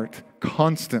apart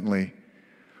constantly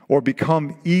or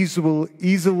become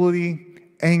easily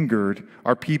angered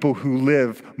are people who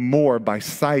live more by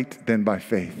sight than by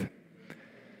faith.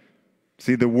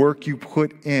 See, the work you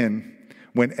put in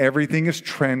when everything is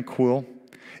tranquil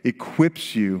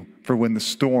equips you for when the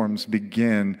storms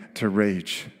begin to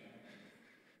rage.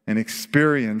 And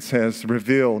experience has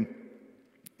revealed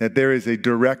that there is a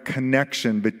direct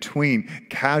connection between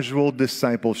casual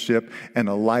discipleship and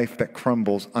a life that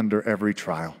crumbles under every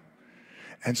trial.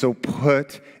 And so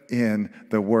put in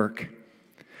the work.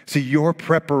 See, your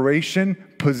preparation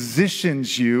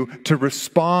positions you to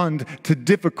respond to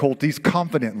difficulties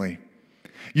confidently.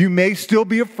 You may still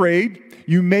be afraid.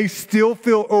 You may still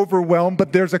feel overwhelmed,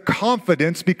 but there's a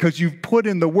confidence because you've put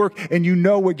in the work and you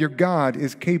know what your God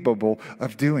is capable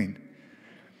of doing.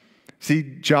 See,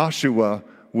 Joshua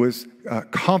was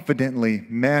confidently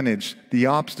managed the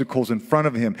obstacles in front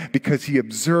of him because he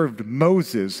observed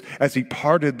Moses as he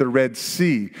parted the Red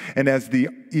Sea. And as the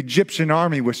Egyptian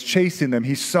army was chasing them,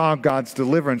 he saw God's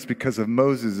deliverance because of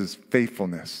Moses'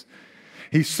 faithfulness.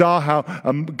 He saw how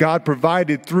God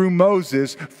provided through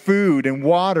Moses food and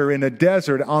water in a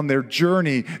desert on their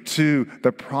journey to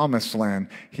the promised land.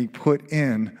 He put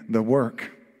in the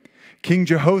work. King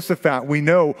Jehoshaphat, we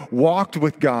know, walked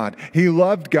with God. He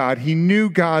loved God. He knew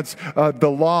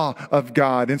the law of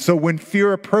God. And so when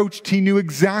fear approached, he knew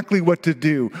exactly what to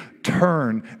do.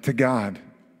 Turn to God.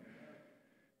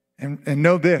 And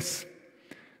know this,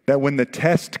 that when the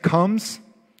test comes,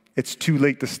 it's too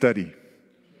late to study.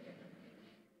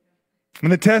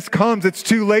 When the test comes, it's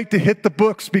too late to hit the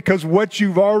books because what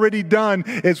you've already done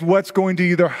is what's going to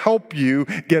either help you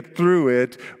get through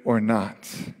it or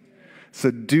not. So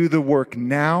do the work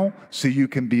now so you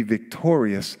can be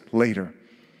victorious later.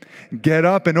 Get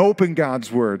up and open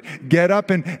God's Word. Get up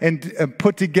and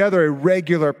put together a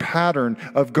regular pattern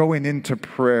of going into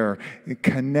prayer.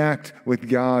 Connect with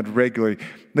God regularly.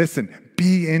 Listen,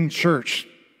 be in church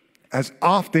as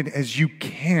often as you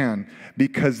can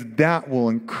because that will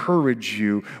encourage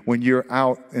you when you're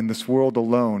out in this world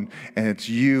alone and it's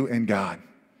you and God.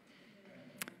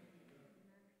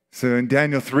 So in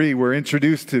Daniel 3, we're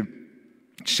introduced to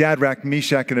Shadrach,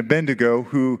 Meshach, and Abednego,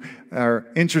 who are,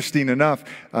 interesting enough,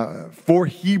 4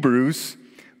 Hebrews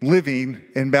living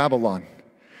in Babylon.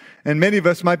 And many of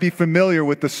us might be familiar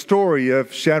with the story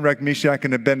of Shadrach, Meshach,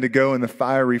 and Abednego in the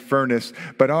fiery furnace,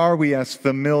 but are we as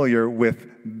familiar with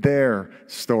their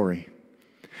story?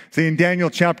 See, in Daniel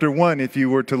chapter 1, if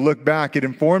you were to look back, it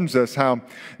informs us how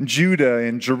Judah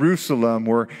and Jerusalem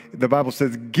were, the Bible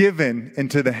says, given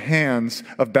into the hands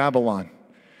of Babylon.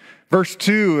 Verse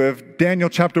 2 of Daniel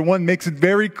chapter 1 makes it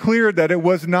very clear that it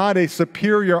was not a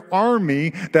superior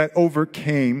army that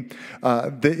overcame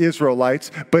the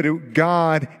Israelites, but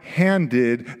God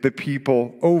handed the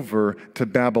people over to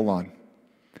Babylon.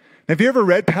 Now, have you ever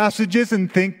read passages and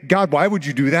think, God, why would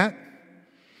you do that?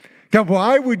 God,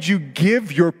 why would you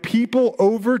give your people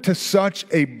over to such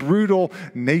a brutal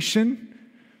nation?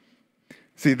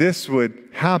 See, this would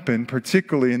happen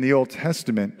particularly in the Old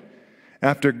Testament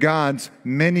after God's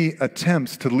many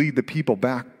attempts to lead the people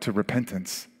back to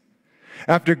repentance.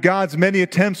 After God's many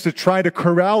attempts to try to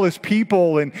corral his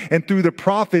people and through the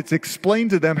prophets explain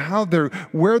to them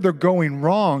where they're going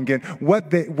wrong and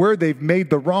where they've made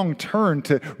the wrong turn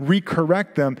to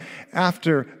recorrect them.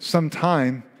 After some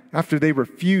time, after they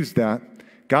refused that,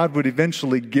 God would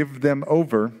eventually give them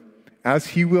over, as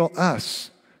he will us,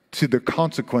 to the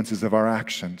consequences of our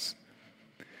actions.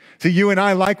 See, you and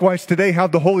I likewise today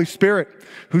have the Holy Spirit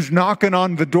who's knocking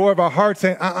on the door of our heart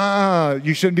saying,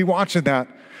 you shouldn't be watching that.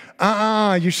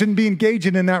 You shouldn't be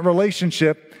engaging in that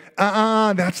relationship.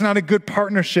 That's not a good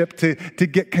partnership to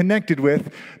get connected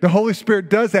with. The Holy Spirit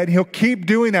does that. He'll keep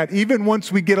doing that. Even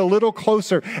once we get a little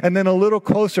closer and then a little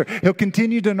closer, he'll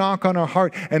continue to knock on our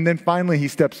heart. And then finally he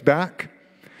steps back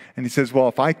and he says, well,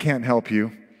 if I can't help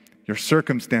you, your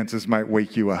circumstances might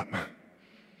wake you up.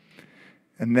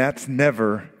 And that's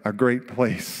never a great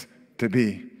place to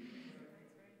be.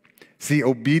 See,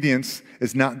 obedience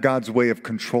is not God's way of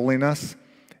controlling us.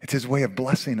 It's his way of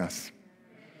blessing us.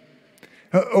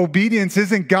 Obedience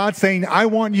isn't God saying, I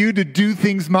want you to do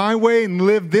things my way and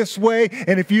live this way.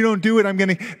 And if you don't do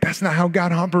it, that's not how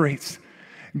God operates.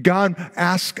 God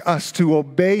asks us to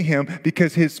obey him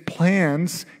because his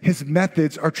plans, his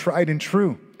methods are tried and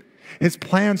true. His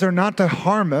plans are not to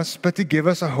harm us, but to give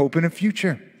us a hope and a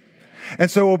future. And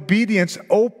so obedience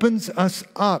opens us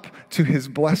up to his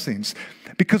blessings.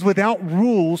 Because without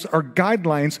rules or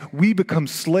guidelines, we become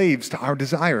slaves to our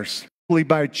desires.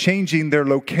 By changing their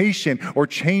location or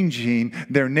changing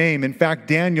their name. In fact,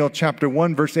 Daniel chapter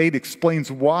 1 verse 8 explains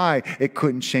why it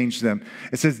couldn't change them.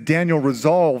 It says Daniel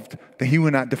resolved that he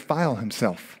would not defile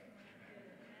himself.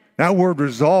 That word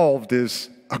resolved is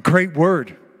a great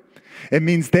word. It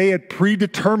means they had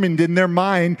predetermined in their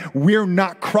mind, we're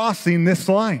not crossing this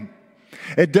line.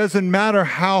 It doesn't matter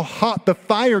how hot the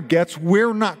fire gets,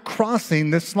 we're not crossing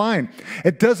this line.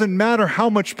 It doesn't matter how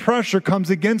much pressure comes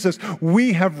against us,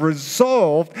 we have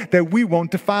resolved that we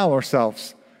won't defile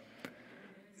ourselves.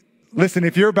 Listen,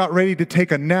 if you're about ready to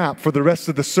take a nap for the rest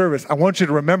of the service, I want you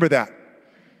to remember that.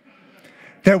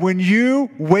 That when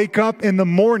you wake up in the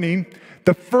morning,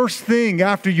 the first thing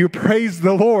after you praise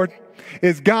the Lord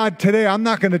is, God, today I'm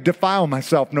not going to defile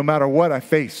myself no matter what I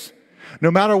face. No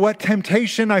matter what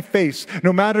temptation I face,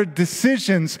 no matter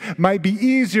decisions might be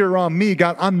easier on me,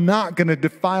 God, I'm not going to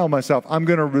defile myself. I'm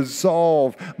going to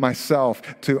resolve myself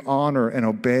to honor and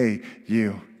obey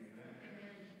you.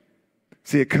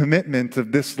 See, a commitment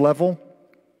of this level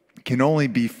can only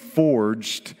be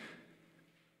forged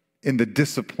in the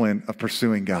discipline of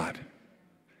pursuing God.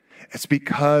 It's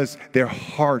because their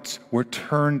hearts were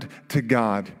turned to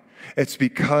God. It's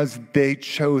because they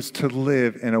chose to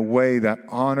live in a way that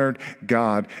honored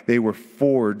God. They were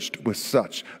forged with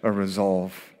such a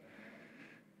resolve.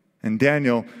 And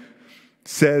Daniel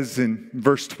says in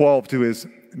verse 12 to his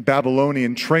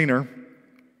Babylonian trainer,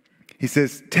 he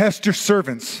says, "Test your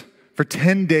servants for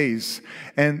 10 days,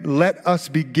 and let us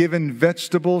be given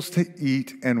vegetables to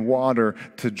eat and water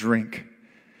to drink."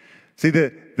 See,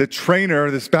 the trainer,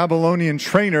 this Babylonian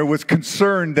trainer, was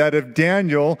concerned that if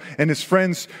Daniel and his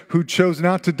friends who chose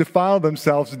not to defile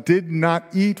themselves did not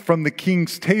eat from the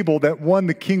king's table, that one,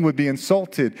 the king would be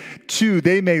insulted. Two,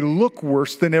 they may look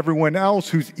worse than everyone else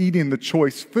who's eating the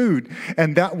choice food,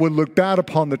 and that would look bad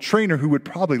upon the trainer, who would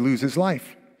probably lose his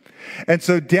life. And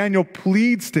so Daniel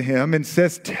pleads to him and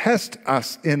says, test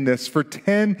us in this for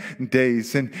 10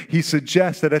 days. And he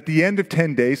suggests that at the end of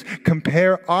 10 days,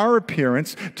 compare our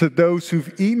appearance to those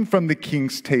who've eaten from the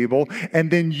king's table, and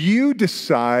then you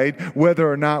decide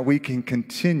whether or not we can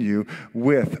continue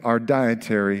with our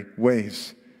dietary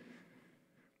ways.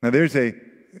 Now there's a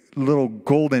little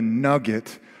golden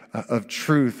nugget of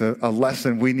truth, a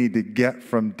lesson we need to get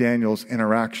from Daniel's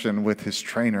interaction with his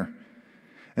trainer.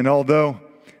 And although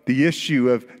the issue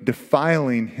of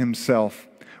defiling himself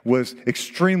was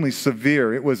extremely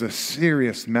severe, it was a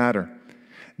serious matter,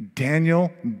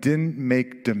 Daniel didn't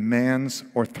make demands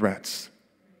or threats.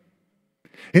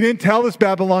 He didn't tell this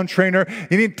Babylon trainer,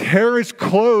 he didn't tear his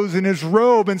clothes and his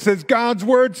robe and says, God's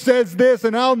word says this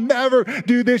and I'll never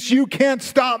do this, you can't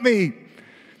stop me.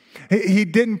 He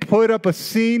didn't put up a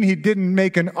scene. He didn't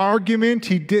make an argument.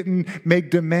 He didn't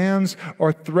make demands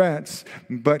or threats.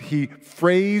 But he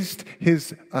phrased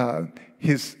his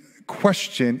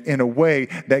question in a way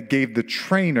that gave the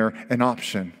trainer an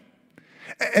option.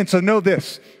 And so know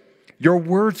this. Your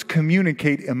words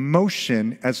communicate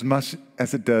emotion as much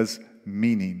as it does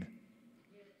meaning.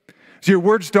 So your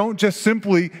words don't just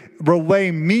simply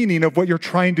relay meaning of what you're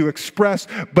trying to express,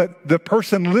 but the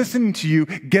person listening to you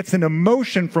gets an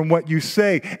emotion from what you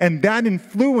say, and that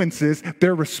influences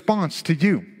their response to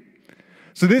you.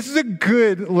 So this is a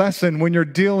good lesson when you're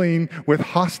dealing with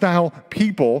hostile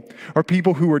people or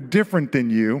people who are different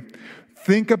than you.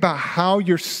 Think about how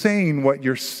you're saying what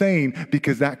you're saying,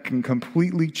 because that can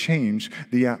completely change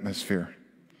the atmosphere.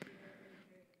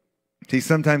 See,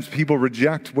 sometimes people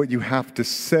reject what you have to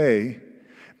say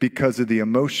because of the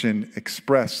emotion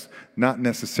expressed, not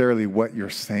necessarily what you're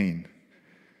saying.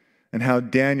 And how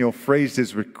Daniel phrased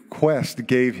his request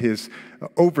gave his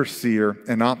overseer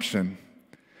an option.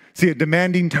 See, a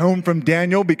demanding tone from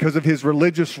Daniel because of his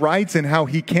religious rights and how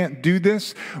he can't do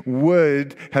this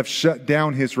would have shut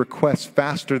down his request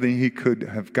faster than he could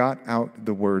have got out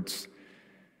the words.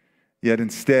 Yet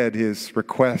instead, his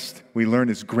request, we learn,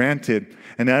 is granted.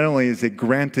 And not only is it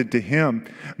granted to him,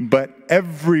 but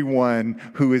everyone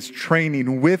who is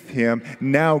training with him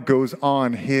now goes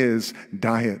on his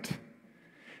diet.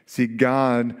 See,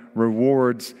 God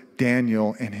rewards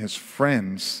Daniel and his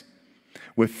friends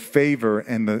with favor,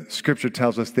 and the scripture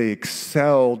tells us they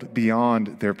excelled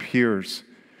beyond their peers.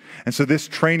 And so this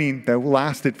training that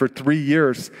lasted for 3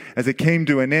 years, as it came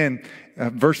to an end,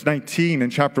 verse 19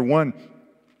 in chapter 1,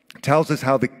 tells us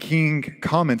how the king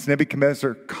comments,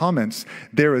 Nebuchadnezzar comments,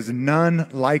 there is none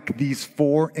like these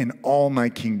four in all my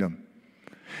kingdom.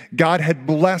 God had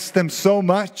blessed them so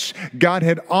much, God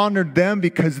had honored them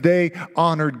because they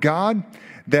honored God,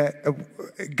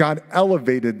 that God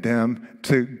elevated them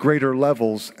to greater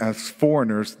levels as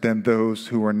foreigners than those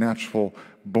who were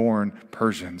natural-born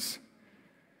Persians.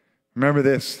 Remember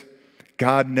this,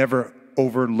 God never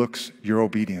overlooks your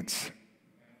obedience.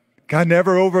 God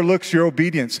never overlooks your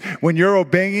obedience. When you're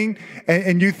obeying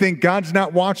and you think God's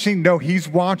not watching, no, He's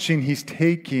watching. He's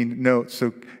taking notes.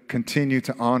 So continue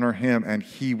to honor Him and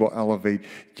He will elevate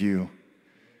you.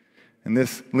 And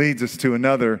this leads us to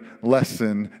another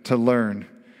lesson to learn.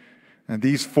 And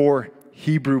these 4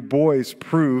 Hebrew boys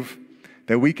prove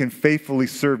that we can faithfully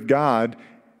serve God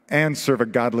and serve a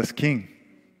godless king.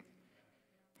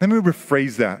 Let me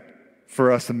rephrase that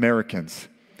for us Americans.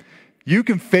 You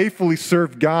can faithfully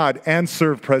serve God and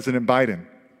serve President Biden.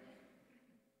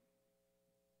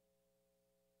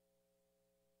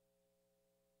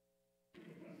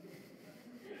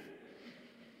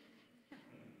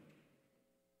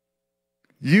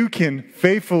 You can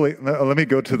faithfully, let me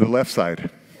go to the left side.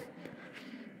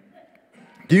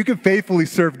 You can faithfully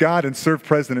serve God and serve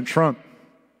President Trump.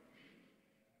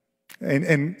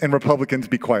 And Republicans,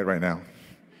 be quiet right now.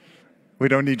 We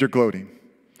don't need your gloating.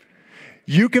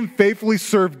 You can faithfully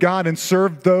serve God and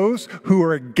serve those who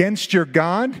are against your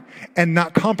God and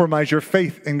not compromise your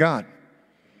faith in God.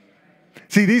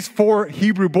 See, these 4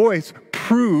 Hebrew boys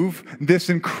prove this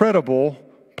incredible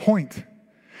point.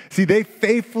 See, they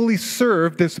faithfully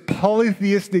served this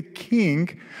polytheistic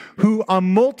king who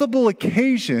on multiple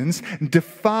occasions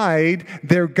defied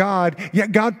their God,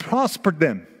 yet God prospered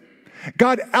them.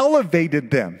 God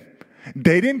elevated them.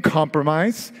 They didn't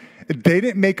compromise. They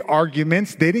didn't make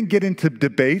arguments. They didn't get into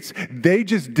debates. They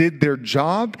just did their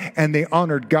job and they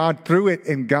honored God through it,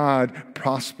 and God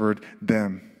prospered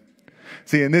them.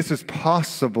 See, and this is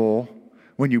possible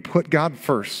when you put God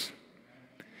first.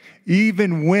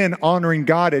 Even when honoring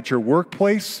God at your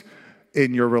workplace,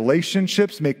 in your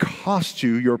relationships, may cost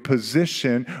you your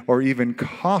position or even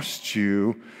cost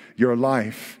you your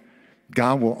life,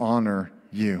 God will honor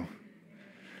you.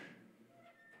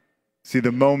 See,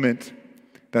 the moment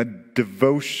that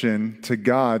devotion to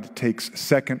God takes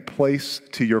second place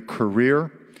to your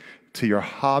career, to your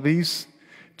hobbies,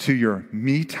 to your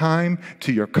me time,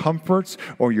 to your comforts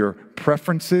or your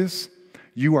preferences,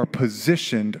 you are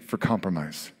positioned for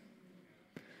compromise.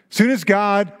 Soon as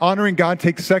honoring God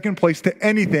takes second place to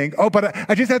anything, but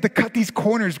I just have to cut these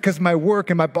corners because my work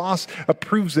and my boss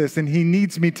approves this and he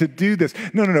needs me to do this.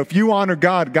 No. If you honor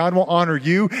God, God will honor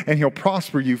you and he'll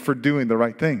prosper you for doing the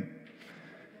right thing.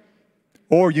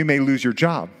 Or you may lose your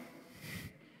job,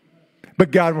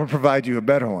 but God will provide you a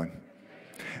better one.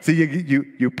 See,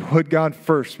 you put God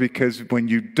first, because when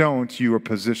you don't, you are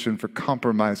positioned for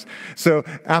compromise. So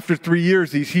after 3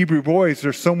 years, these Hebrew boys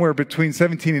are somewhere between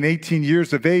 17 and 18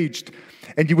 years of age.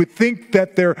 And you would think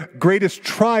that their greatest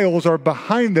trials are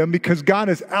behind them because God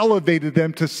has elevated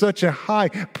them to such a high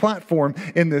platform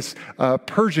in this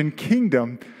Persian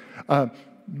kingdom.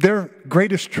 Their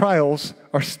greatest trials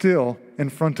are still in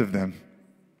front of them.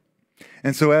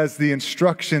 And so as the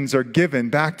instructions are given,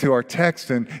 back to our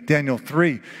text in Daniel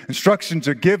 3, instructions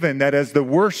are given that as the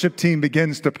worship team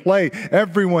begins to play,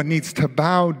 everyone needs to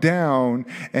bow down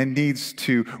and needs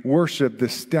to worship the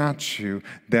statue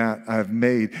that I've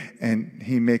made. And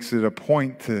he makes it a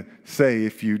point to say,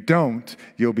 if you don't,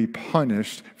 you'll be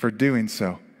punished for doing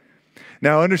so.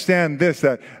 Now understand this,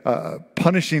 that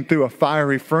punishing through a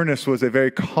fiery furnace was a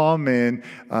very common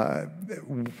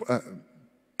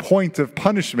point of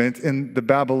punishment in the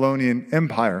Babylonian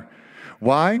Empire.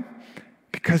 Why?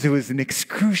 Because it was an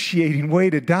excruciating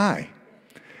way to die.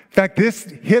 In fact, this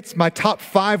hits my top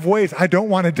 5 ways I don't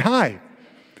want to die.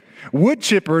 Wood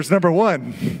chippers, number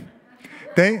 1.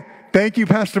 Thank you,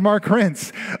 Pastor Mark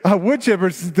Rentz. Wood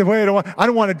chippers is the way I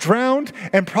don't want to drown.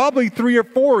 And probably 3 or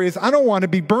 4 is I don't want to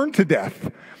be burned to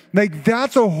death. Like,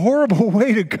 that's a horrible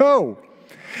way to go.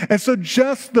 And so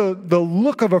just the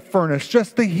look of a furnace,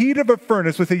 just the heat of a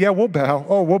furnace would say, yeah, we'll bow.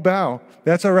 Oh, we'll bow.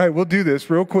 That's all right. We'll do this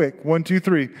real quick. 1, 2,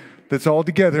 3. That's all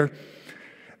together.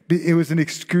 It was an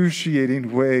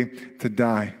excruciating way to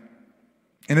die.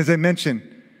 And as I mentioned,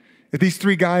 if these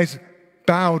 3 guys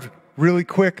bowed really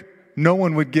quick, no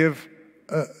one would give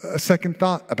a second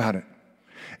thought about it.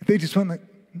 If they just went like,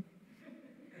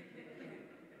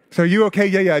 so are you okay?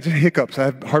 Yeah, just hiccups. I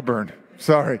have heartburn.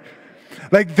 Sorry.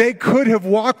 Like, they could have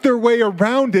walked their way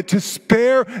around it to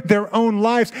spare their own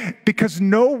lives because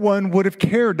no one would have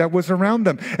cared that was around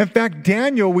them. In fact,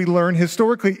 Daniel, we learn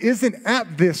historically, isn't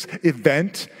at this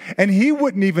event, and he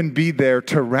wouldn't even be there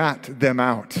to rat them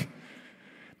out.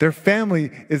 Their family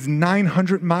is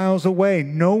 900 miles away.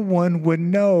 No one would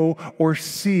know or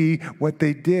see what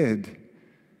they did.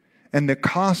 And the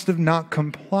cost of not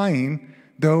complying,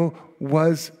 though,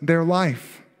 was their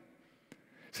life.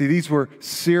 See, these were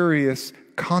serious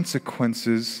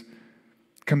consequences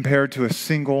compared to a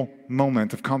single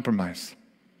moment of compromise.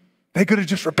 They could have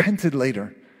just repented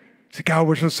later. Say, God,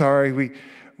 we're so sorry. We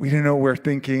didn't know what we were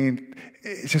thinking.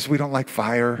 It's just we don't like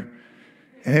fire.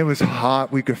 And it was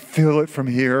hot. We could feel it from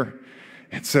here.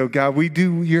 And so, God,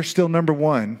 you're still number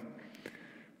 1.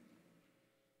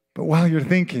 But while you're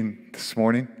thinking this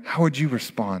morning, how would you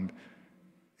respond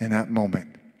in that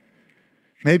moment?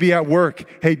 Maybe at work,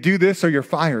 hey, do this or you're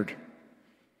fired.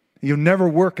 You'll never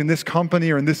work in this company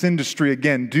or in this industry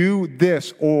again. Do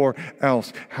this or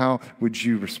else. How would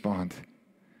you respond?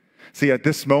 See, at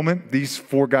this moment, these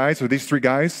 4 guys or these 3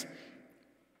 guys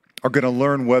are going to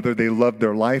learn whether they love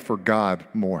their life or God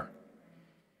more.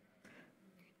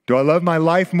 Do I love my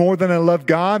life more than I love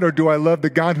God, or do I love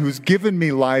the God who's given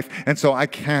me life, and so I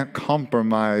can't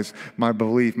compromise my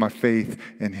belief, my faith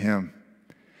in Him?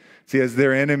 See, as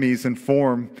their enemies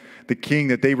inform the king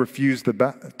that they refused to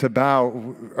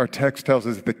bow, our text tells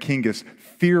us that the king is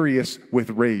furious with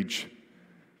rage.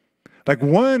 Like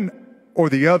one or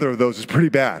the other of those is pretty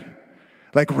bad.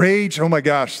 Like rage, oh my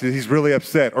gosh, he's really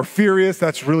upset. Or furious,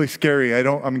 that's really scary.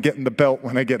 I'm getting the belt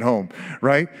when I get home,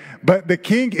 right? But the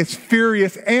king is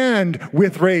furious and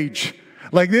with rage.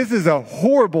 Like this is a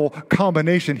horrible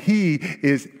combination. He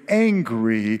is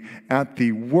angry at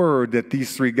the word that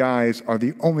these three guys are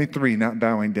the only three not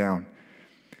bowing down.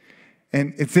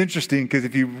 And it's interesting because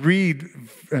if you read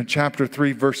chapter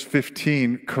 3, verse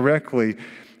 15 correctly,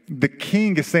 the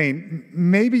king is saying,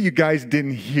 maybe you guys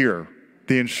didn't hear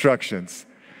the instructions.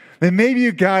 And maybe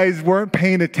you guys weren't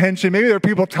paying attention. Maybe there are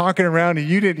people talking around and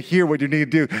you didn't hear what you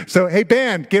need to do. So, hey,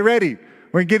 band, get ready.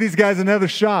 We're going to give these guys another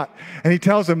shot. And he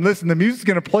tells them, listen, the music's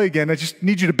going to play again. I just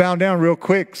need you to bow down real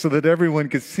quick so that everyone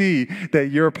can see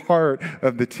that you're a part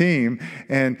of the team.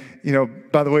 And,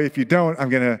 by the way, if you don't, I'm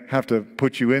going to have to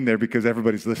put you in there because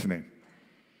everybody's listening.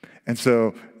 And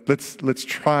so let's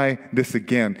try this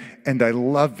again. And I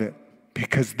love it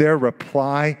because their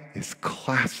reply is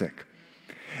classic.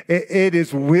 It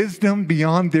is wisdom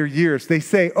beyond their years. They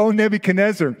say, oh,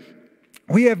 Nebuchadnezzar,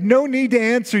 we have no need to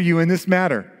answer you in this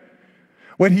matter.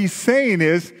 What he's saying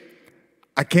is,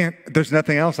 there's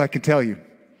nothing else I can tell you.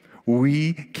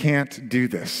 We can't do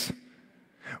this.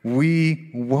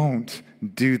 We won't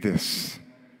do this.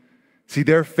 See,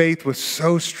 their faith was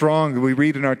so strong that we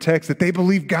read in our text that they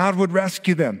believed God would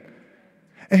rescue them.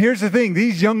 And here's the thing,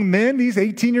 these young men, these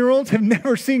 18-year-olds have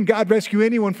never seen God rescue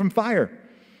anyone from fire.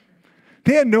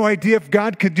 They had no idea if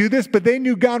God could do this, but they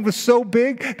knew God was so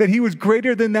big that he was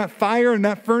greater than that fire and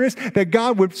that furnace, that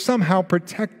God would somehow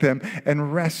protect them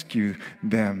and rescue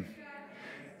them.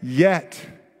 Yet,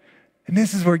 and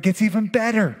this is where it gets even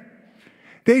better,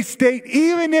 they state,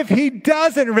 even if he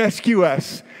doesn't rescue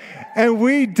us, and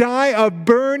we die a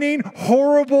burning,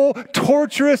 horrible,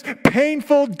 torturous,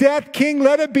 painful death, King,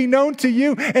 let it be known to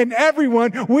you and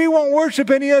everyone, we won't worship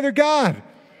any other God.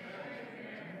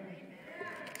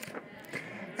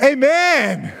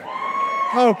 Amen.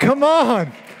 Oh, come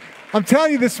on. I'm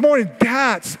telling you this morning,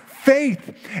 that's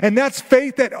faith. And that's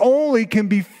faith that only can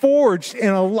be forged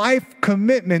in a life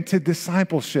commitment to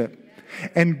discipleship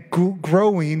and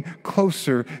growing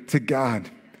closer to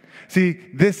God. See,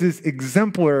 this is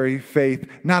exemplary faith,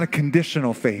 not a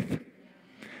conditional faith.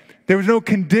 There was no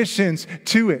conditions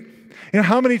to it.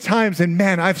 How many times, and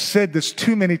man, I've said this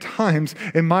too many times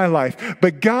in my life,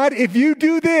 but God, if you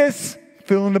do this,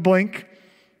 fill in the blank,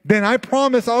 then I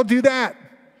promise I'll do that.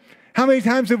 How many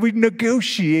times have we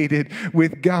negotiated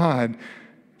with God?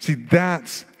 See,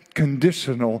 that's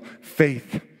conditional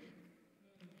faith.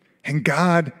 And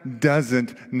God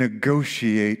doesn't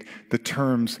negotiate the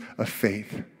terms of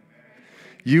faith.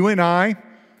 You and I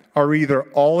are either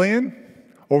all in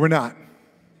or we're not.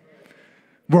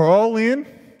 We're all in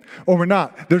or we're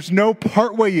not. There's no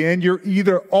partway in. You're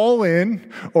either all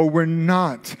in or we're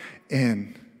not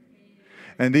in.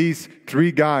 And these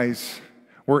three guys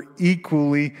were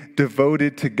equally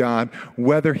devoted to God,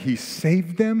 whether he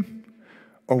saved them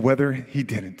or whether he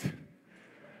didn't.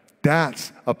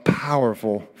 That's a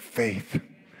powerful faith.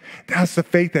 That's the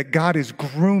faith that God is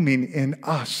grooming in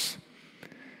us.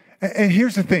 And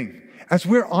here's the thing. As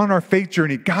we're on our faith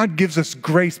journey, God gives us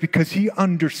grace because he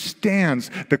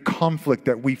understands the conflict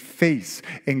that we face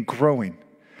in growing.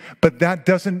 But that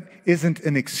isn't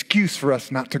an excuse for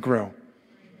us not to grow.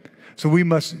 So we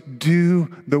must do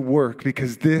the work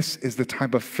because this is the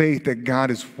type of faith that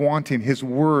God is wanting. His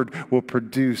word will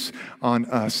produce on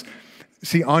us.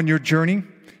 See, on your journey,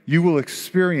 you will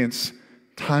experience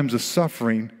times of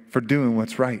suffering for doing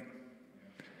what's right.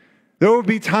 There will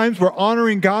be times where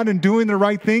honoring God and doing the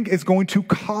right thing is going to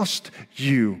cost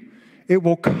you. It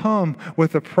will come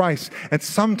with a price. And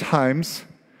sometimes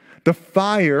the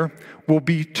fire will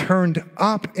be turned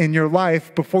up in your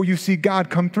life before you see God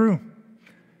come through.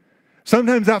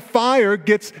 Sometimes that fire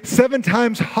gets 7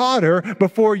 times hotter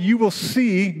before you will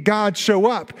see God show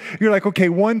up. You're like, okay,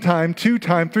 1 time, 2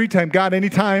 time, 3 time, God,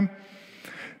 anytime.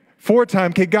 4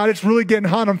 time, okay, God, it's really getting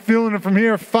hot. I'm feeling it from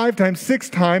here. 5 times, 6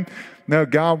 time. Now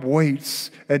God waits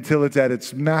until it's at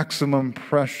its maximum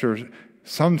pressure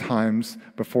sometimes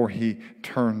before he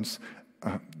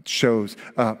shows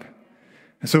up.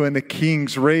 And so in the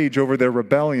king's rage over their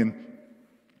rebellion,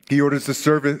 he orders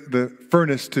the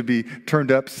furnace to be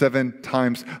turned up 7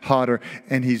 times hotter,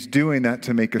 and he's doing that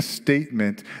to make a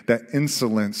statement that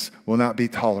insolence will not be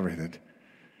tolerated.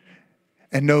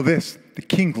 And know this, the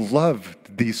king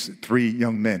loved these 3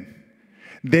 young men.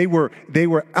 They were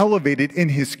elevated in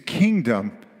his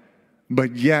kingdom,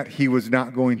 but yet he was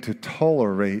not going to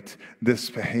tolerate this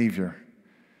behavior.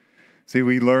 See,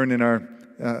 we learn in our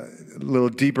a little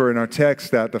deeper in our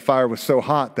text that the fire was so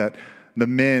hot that the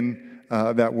men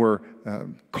that were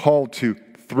called to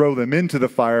throw them into the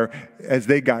fire, as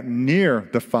they got near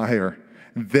the fire,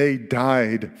 they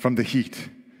died from the heat.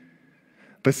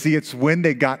 But see, it's when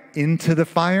they got into the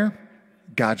fire,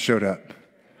 God showed up.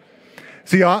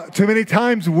 See, too many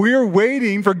times we're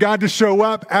waiting for God to show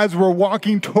up as we're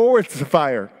walking towards the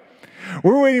fire.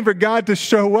 We're waiting for God to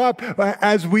show up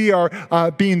as we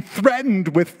are being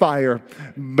threatened with fire.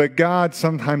 But God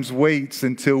sometimes waits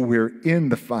until we're in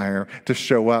the fire to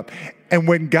show up. And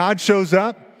when God shows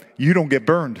up, you don't get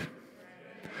burned.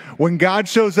 When God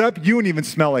shows up, you don't even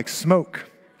smell like smoke.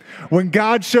 When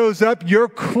God shows up, your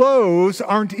clothes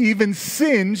aren't even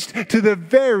singed to the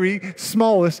very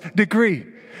smallest degree.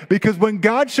 Because when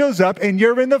God shows up and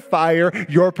you're in the fire,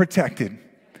 you're protected.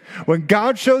 When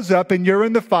God shows up and you're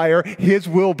in the fire, His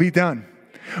will be done.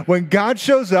 When God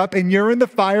shows up and you're in the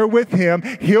fire with Him,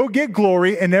 He'll get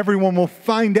glory and everyone will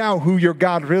find out who your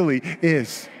God really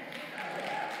is.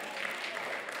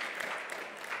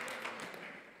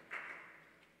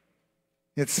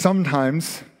 Yet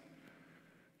sometimes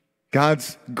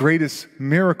God's greatest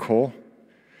miracle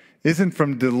isn't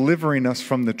from delivering us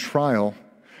from the trial,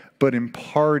 but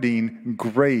imparting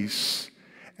grace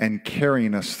and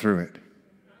carrying us through it.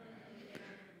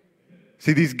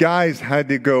 See, these guys had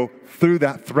to go through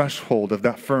that threshold of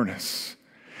that furnace.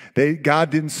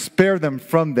 God didn't spare them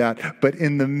from that, but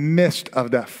in the midst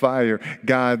of that fire,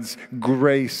 God's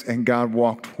grace and God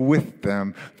walked with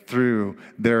them through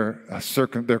their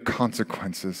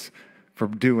consequences for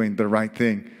doing the right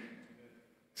thing.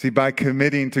 See, by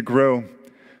committing to grow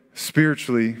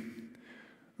spiritually,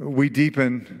 we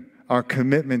deepen our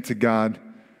commitment to God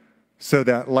so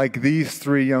that, like these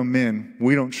three young men,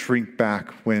 we don't shrink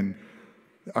back when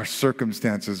our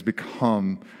circumstances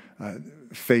become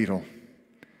fatal.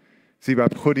 See, by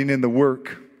putting in the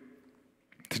work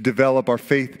to develop our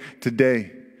faith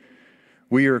today,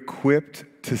 we are equipped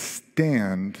to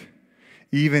stand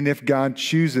even if God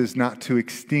chooses not to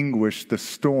extinguish the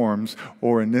storms,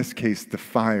 or in this case, the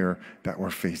fire that we're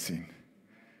facing.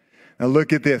 Now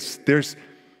look at this. There's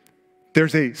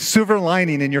a silver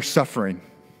lining in your suffering.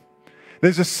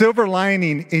 There's a silver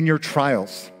lining in your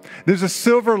trials. There's a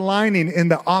silver lining in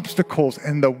the obstacles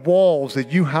and the walls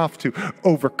that you have to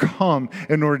overcome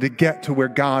in order to get to where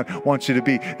God wants you to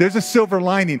be. There's a silver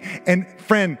lining. And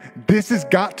friend, this has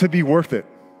got to be worth it.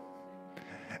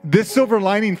 This silver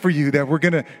lining for you that we're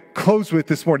going to close with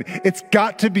this morning, it's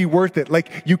got to be worth it.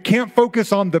 Like, you can't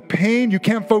focus on the pain. You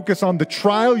can't focus on the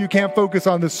trial. You can't focus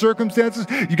on the circumstances.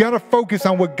 You got to focus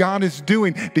on what God is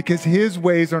doing, because His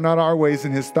ways are not our ways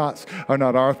and His thoughts are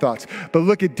not our thoughts. But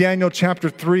look at Daniel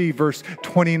chapter 3, verse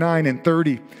 29 and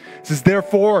 30. It says,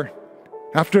 therefore,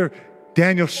 after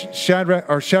Daniel,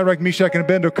 Shadrach, Meshach, and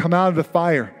Abednego come out of the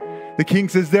fire, the king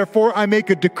says, therefore, I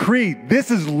make a decree. This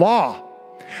is law.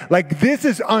 Like, this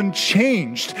is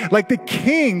unchanged. Like, the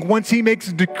king, once he makes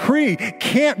a decree,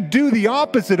 can't do the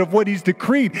opposite of what he's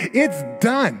decreed. It's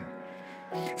done.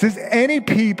 It says, any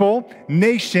people,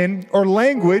 nation, or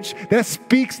language that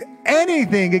speaks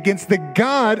anything against the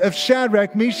God of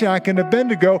Shadrach, Meshach, and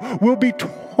Abednego will be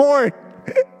torn.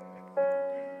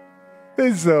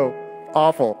 This is so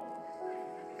awful.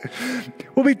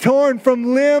 Will be torn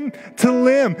from limb to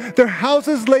limb, their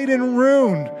houses laid in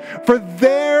ruin. For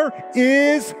there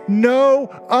is no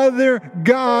other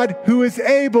God who is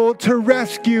able to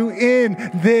rescue in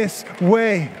this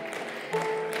way.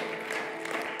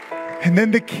 And then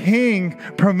the king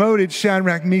promoted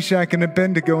Shadrach, Meshach, and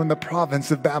Abednego in the province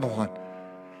of Babylon.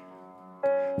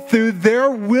 Through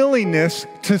their willingness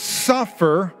to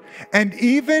suffer and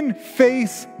even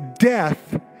face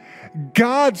death,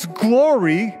 God's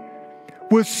glory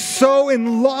was so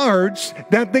enlarged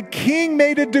that the king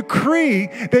made a decree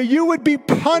that you would be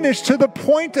punished to the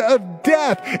point of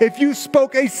death if you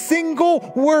spoke a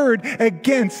single word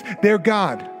against their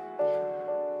God.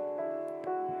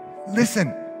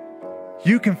 Listen,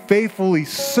 you can faithfully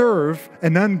serve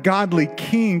an ungodly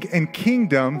king and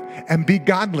kingdom and be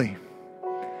godly.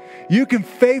 You can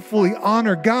faithfully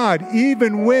honor God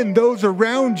even when those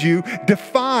around you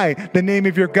defy the name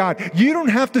of your God. You don't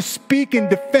have to speak in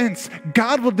defense.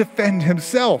 God will defend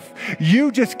Himself.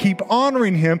 You just keep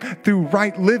honoring Him through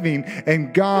right living,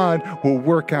 and God will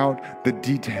work out the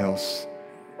details.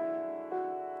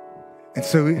 And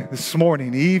so this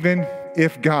morning, even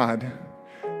if God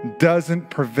doesn't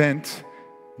prevent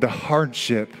the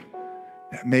hardship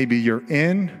that maybe you're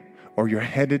in or you're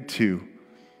headed to,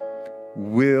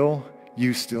 will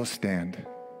you still stand?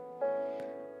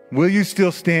 Will you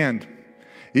still stand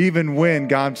even when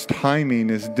God's timing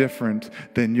is different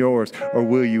than yours? Or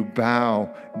will you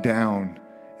bow down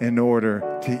in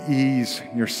order to ease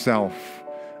yourself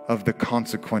of the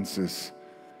consequences?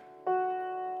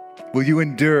 Will you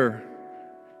endure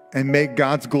and make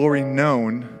God's glory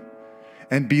known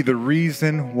and be the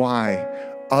reason why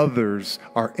others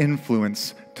are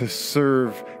influenced to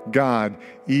serve God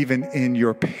even in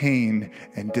your pain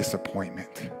and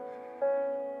disappointment?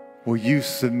 Will you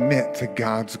submit to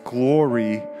God's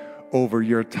glory over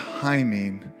your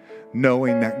timing,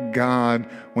 knowing that God,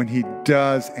 when He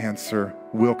does answer,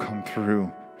 will come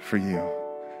through for you?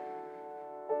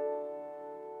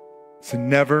 So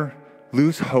never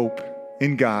lose hope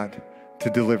in God to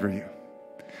deliver you.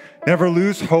 Never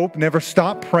lose hope, never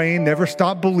stop praying, never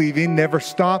stop believing, never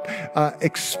stop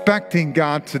expecting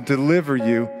God to deliver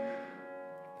you,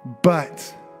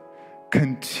 but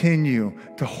continue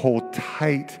to hold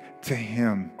tight to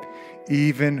Him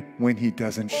even when He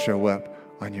doesn't show up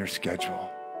on your schedule.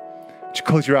 Would you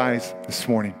close your eyes this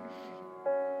morning?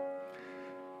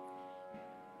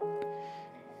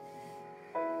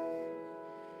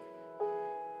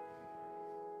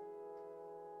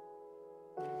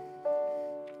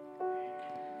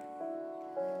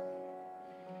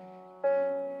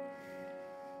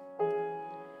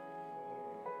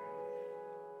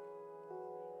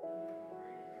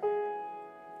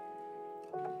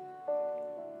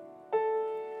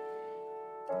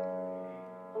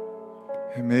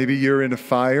 And maybe you're in a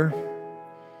fire.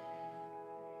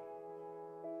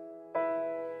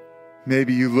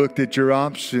 Maybe you looked at your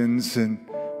options and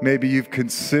maybe you've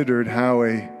considered how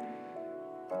a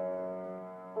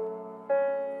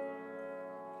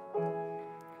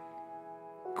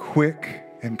quick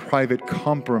and private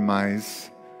compromise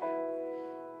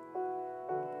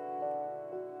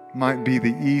might be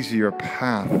the easier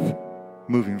path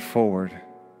moving forward.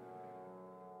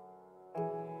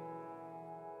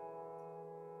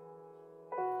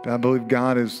 I believe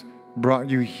God has brought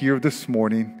you here this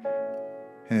morning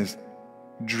and has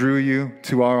drew you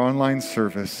to our online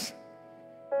service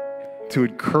to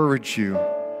encourage you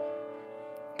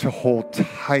to hold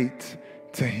tight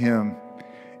to Him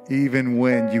even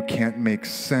when you can't make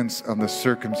sense of the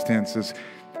circumstances.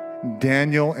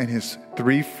 Daniel and his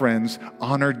 3 friends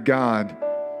honored God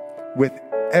with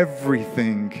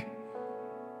everything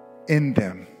in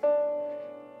them.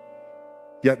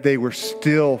 Yet they were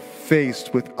still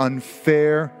faced with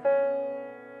unfavorable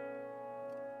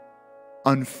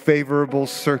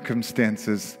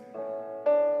circumstances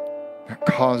that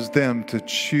caused them to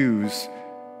choose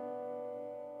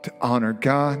to honor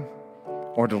God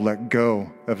or to let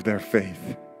go of their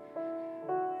faith.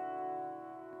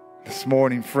 This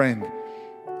morning, friend,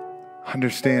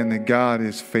 understand that God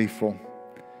is faithful.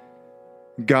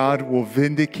 God will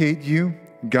vindicate you.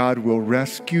 God will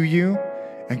rescue you.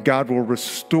 And God will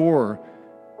restore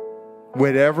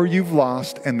whatever you've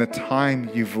lost and the time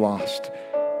you've lost,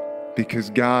 because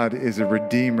God is a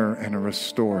redeemer and a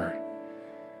restorer.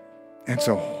 And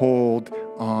so hold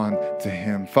on to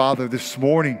Him. Father, this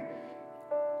morning,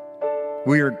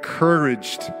 we are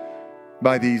encouraged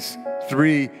by these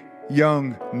 3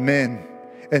 young men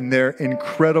and their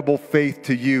incredible faith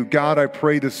to you. God, I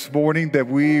pray this morning that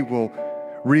we will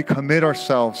recommit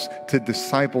ourselves to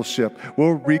discipleship.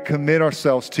 We'll recommit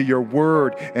ourselves to your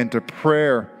word and to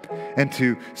prayer and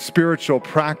to spiritual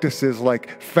practices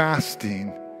like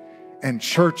fasting and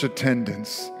church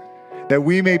attendance, that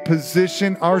we may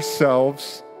position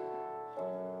ourselves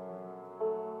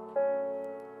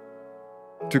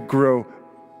to grow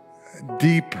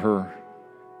deeper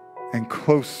and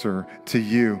closer to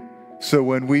you. So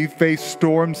when we face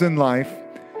storms in life,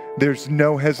 there's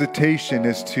no hesitation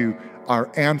as to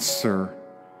our answer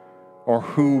or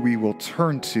who we will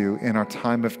turn to in our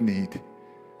time of need.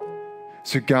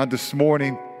 So God, this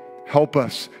morning, help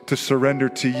us to surrender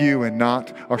to you and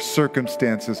not our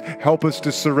circumstances. Help us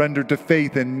to surrender to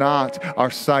faith and not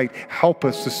our sight. Help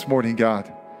us this morning,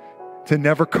 God, to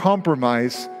never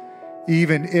compromise,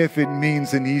 even if it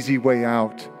means an easy way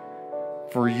out.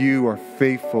 For you are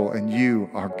faithful and you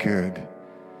are good.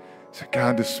 So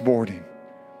God, this morning,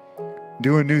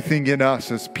 do a new thing in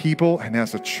us as people and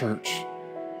as a church.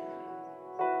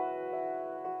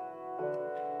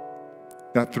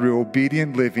 That through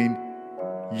obedient living,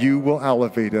 you will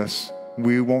elevate us.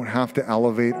 We won't have to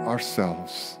elevate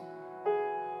ourselves.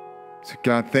 So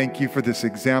God, thank you for this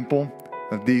example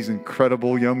of these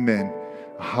incredible young men.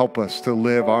 Help us to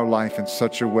live our life in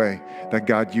such a way that,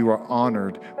 God, you are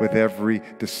honored with every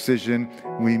decision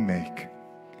we make.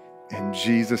 In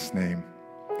Jesus' name,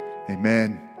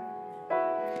 amen.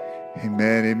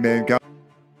 Amen. Amen. God.